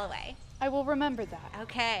to file away. I will remember that.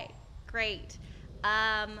 Okay, great.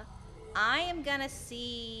 I am gonna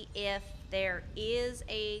see if there is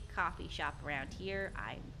a coffee shop around here.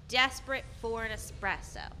 I'm desperate for an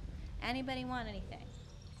espresso. Anybody want anything?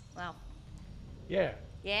 Well, Yeah,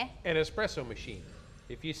 yeah? an espresso machine.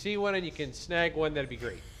 If you see one and you can snag one, that'd be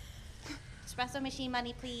great. Espresso machine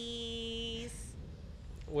money, please.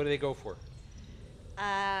 What do they go for?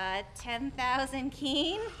 10,000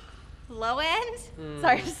 keen? Low end?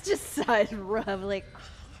 Sorry, just sighed rough, like.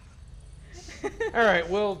 All right,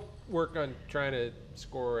 we'll work on trying to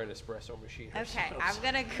score an espresso machine. Okay, I'm ourselves.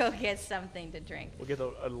 gonna go get something to drink. We'll get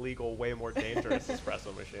the illegal, way more dangerous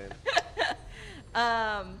espresso machine.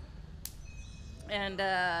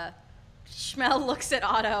 Schmel looks at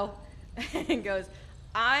Otto and goes,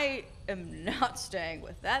 I am not staying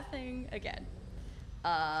with that thing again.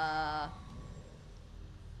 I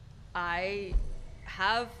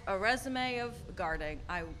have a resume of guarding.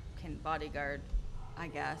 I can bodyguard, I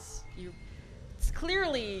guess. It's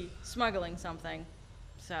clearly smuggling something.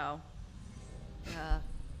 So,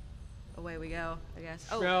 away we go, I guess.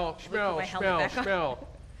 Put my helmet back on. Schmel.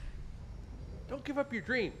 Don't give up your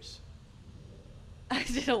dreams. I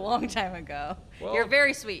did a long time ago. Well, You're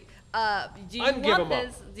very sweet. Do you ungive want 'em up.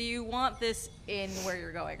 this? Do you want this in where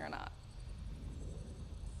you're going or not?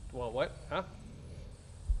 Well, what? Huh?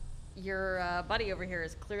 Your buddy over here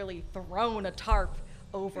has clearly thrown a tarp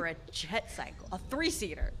over a jet cycle, a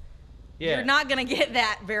 3-seater. Yeah. You're not gonna get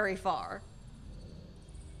that very far.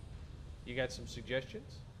 You got some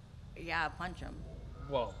suggestions? Yeah, punch him.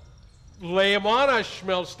 Well, lay 'em on us,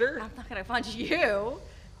 Schmelster. I'm not gonna punch you.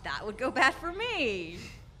 That would go bad for me.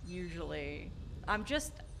 Usually, I'm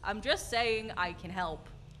just saying I can help.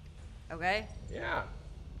 Okay. Yeah.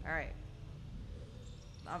 All right.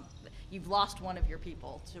 You've lost one of your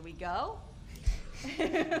people. Should we go?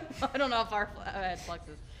 I don't know if our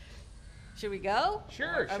fluxes. Should we go?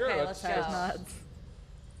 Sure, Okay, sure. let's Has go. nods.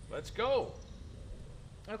 Let's go.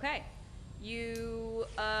 Okay. You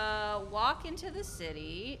walk into the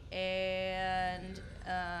city and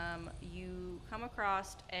you come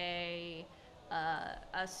across a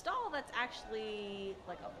stall that's actually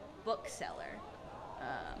like a bookseller.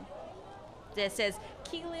 That says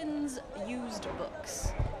Keelan's Used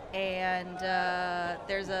Books, and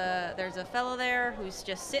there's a fellow there who's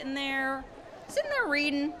just sitting there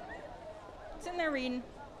reading.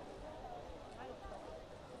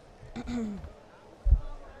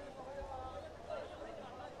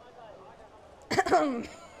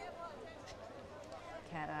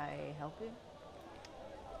 Can I help you?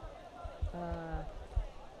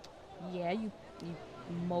 Yeah, you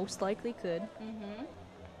most likely could. Mm-hmm.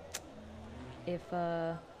 If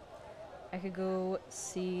I could go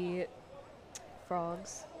see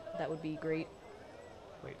frogs, that would be great.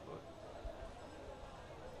 Wait, what?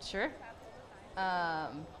 Sure.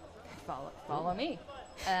 Follow me.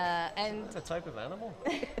 And That's a type of animal?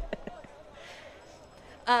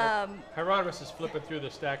 Hieronymus is flipping through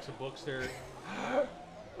the stacks of books there.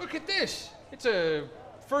 Look at this. It's a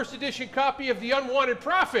first edition copy of The Unwanted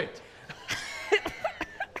Prophet.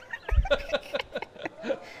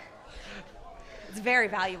 it's very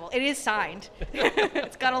valuable. It is signed.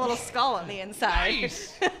 It's got a little skull on the inside.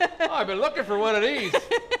 Nice. Oh, I've been looking for one of these.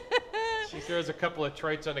 He throws a couple of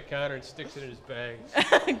trites on the counter and sticks it in his bag.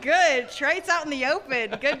 Good. Traits out in the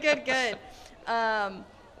open. Good.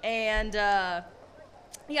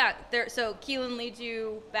 Yeah, so Keelan leads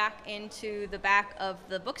you back into the back of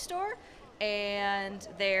the bookstore, and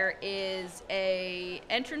there is a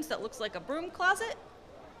entrance that looks like a broom closet,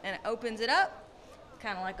 and it opens it up,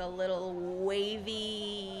 kind of like a little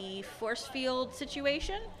wavy force field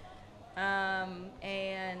situation,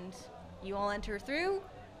 and you all enter through,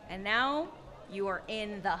 and now you are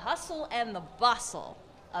in the hustle and the bustle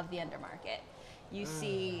of the Undermarket. You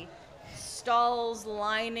see stalls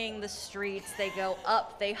lining the streets. They go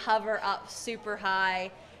up, they hover up super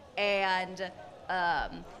high, and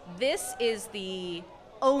this is the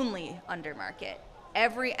only Undermarket.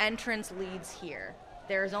 Every entrance leads here.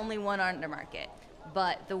 There's only one Undermarket,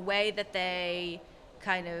 but the way that they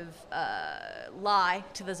kind of lie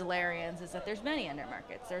to the Zolarians is that there's many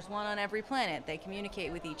Undermarkets. There's one on every planet. They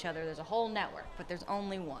communicate with each other. There's a whole network, but there's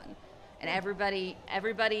only one. And everybody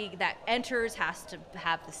that enters has to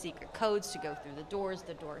have the secret codes to go through the doors.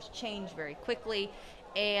 The doors change very quickly,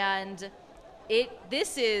 and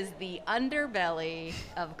this is the underbelly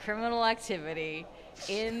of criminal activity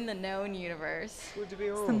in the known universe. Good to be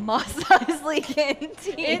The home. Mos Eisley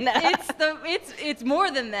Cantina. It's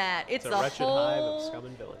more than that. It's a the wretched whole hive of scum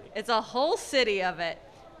and villainy. It's a whole city of it.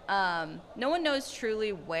 No one knows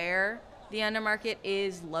truly where the Undermarket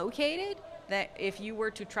is located. That if you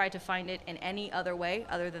were to try to find it in any other way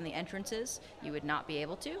other than the entrances, you would not be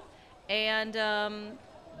able to. And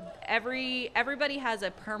everybody has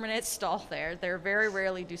a permanent stall there. There very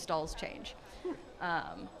rarely do stalls change.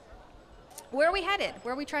 Where are we headed?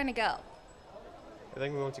 Where are we trying to go? I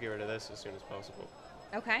think we want to get rid of this as soon as possible.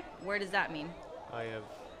 Okay. Where does that mean?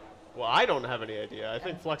 I don't have any idea. I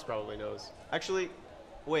think Flux probably knows. Actually,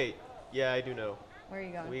 wait. Yeah, I do know. Where are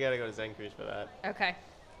you going? We gotta go to Zenkers for that. Okay.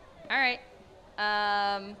 All right.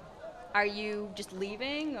 Are you just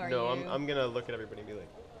leaving, or No, you... I'm gonna look at everybody and be like,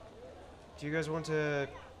 do you guys want to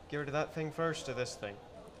get rid of that thing first or this thing?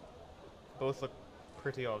 Both look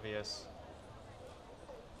pretty obvious.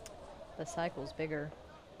 The cycle's bigger.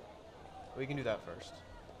 We can do that first.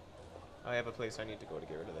 I have a place I need to go to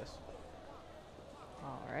get rid of this.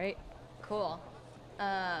 All right. Cool.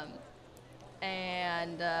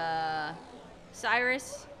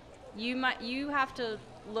 Cyrus, you have to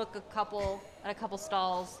look at a couple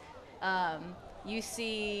stalls. You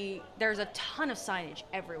see there's a ton of signage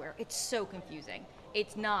everywhere. It's so confusing.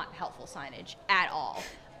 It's not helpful signage at all.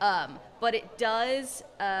 But it does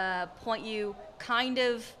point you kind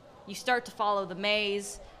of. You start to follow the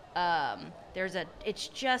maze. It's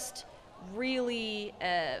just really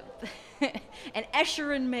an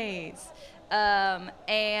Escherun maze,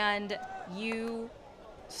 and you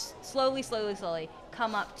slowly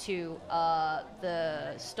come up to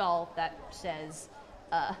the stall that says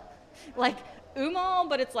like Umal,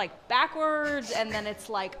 but it's like backwards, and then it's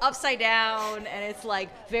like upside down, and it's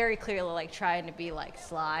like very clearly like trying to be like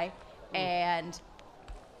sly. And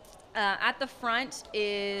at the front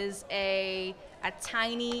is a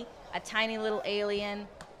tiny little alien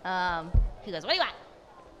who goes, "What do you want?"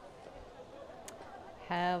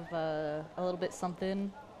 Have a little bit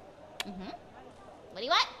something What do you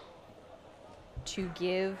want? to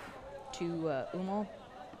give to Umal.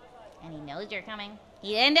 And he knows you're coming.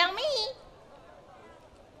 He didn't tell me.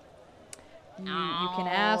 You can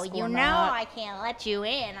ask you or know not. I can't let you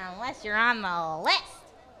in unless you're on the list.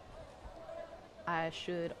 I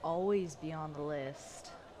should always be on the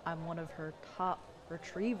list. I'm one of her top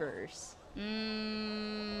retrievers.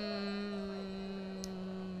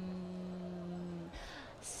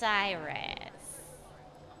 Cyrus.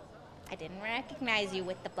 I didn't recognize you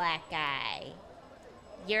with the black eye.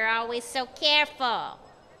 You're always so careful. Are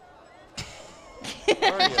ya?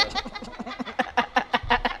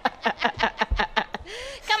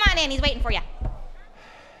 Come on in, he's waiting for you.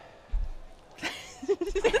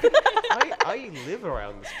 I live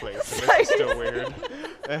around this place, and this is still weird.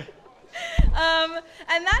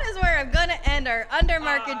 And that is where I'm gonna end our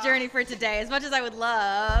undermarket journey for today. As much as I would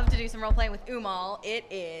love to do some role playing with Umal, it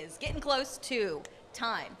is getting close to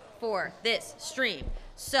time for this stream.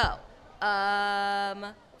 So,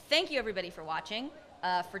 thank you everybody for watching,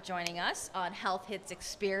 for joining us on Health Hits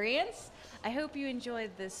Experience. I hope you enjoyed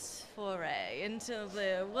this foray into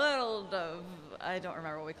the world of, I don't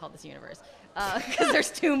remember what we called this universe, because there's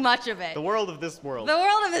too much of it. The world of this world. The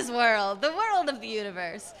world of this world, the world of the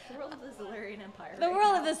universe. The world of the Zalarian Empire. The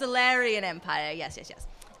world of the Solarian Empire. Yes, yes, yes.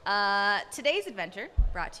 Today's adventure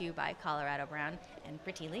brought to you by Colorado Brown and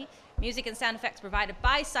Pretty Lee. Music and sound effects provided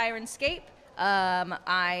by Sirenscape.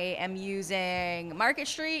 I am using Market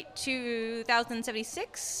Street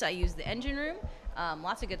 2076. I use the engine room.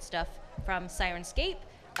 Lots of good stuff from Sirenscape.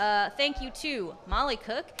 Thank you to Molly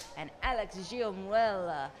Cook and Alex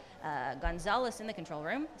Giomuela Gonzalez in the control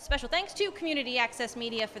room. Special thanks to Community Access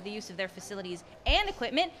Media for the use of their facilities and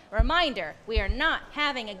equipment. Reminder, we are not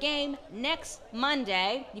having a game next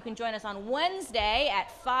Monday. You can join us on Wednesday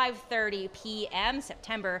at 5:30 p.m.,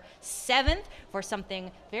 September 7th, for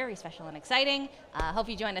something very special and exciting. Hope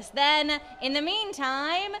you join us then. In the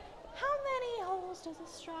meantime, how many holes does a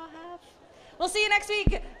straw have? We'll see you next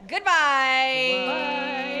week.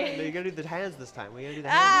 Goodbye. No, you gotta do the hands this time. We gotta do the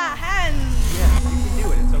hands. Hands. Yeah, you can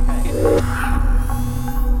do it. It's okay.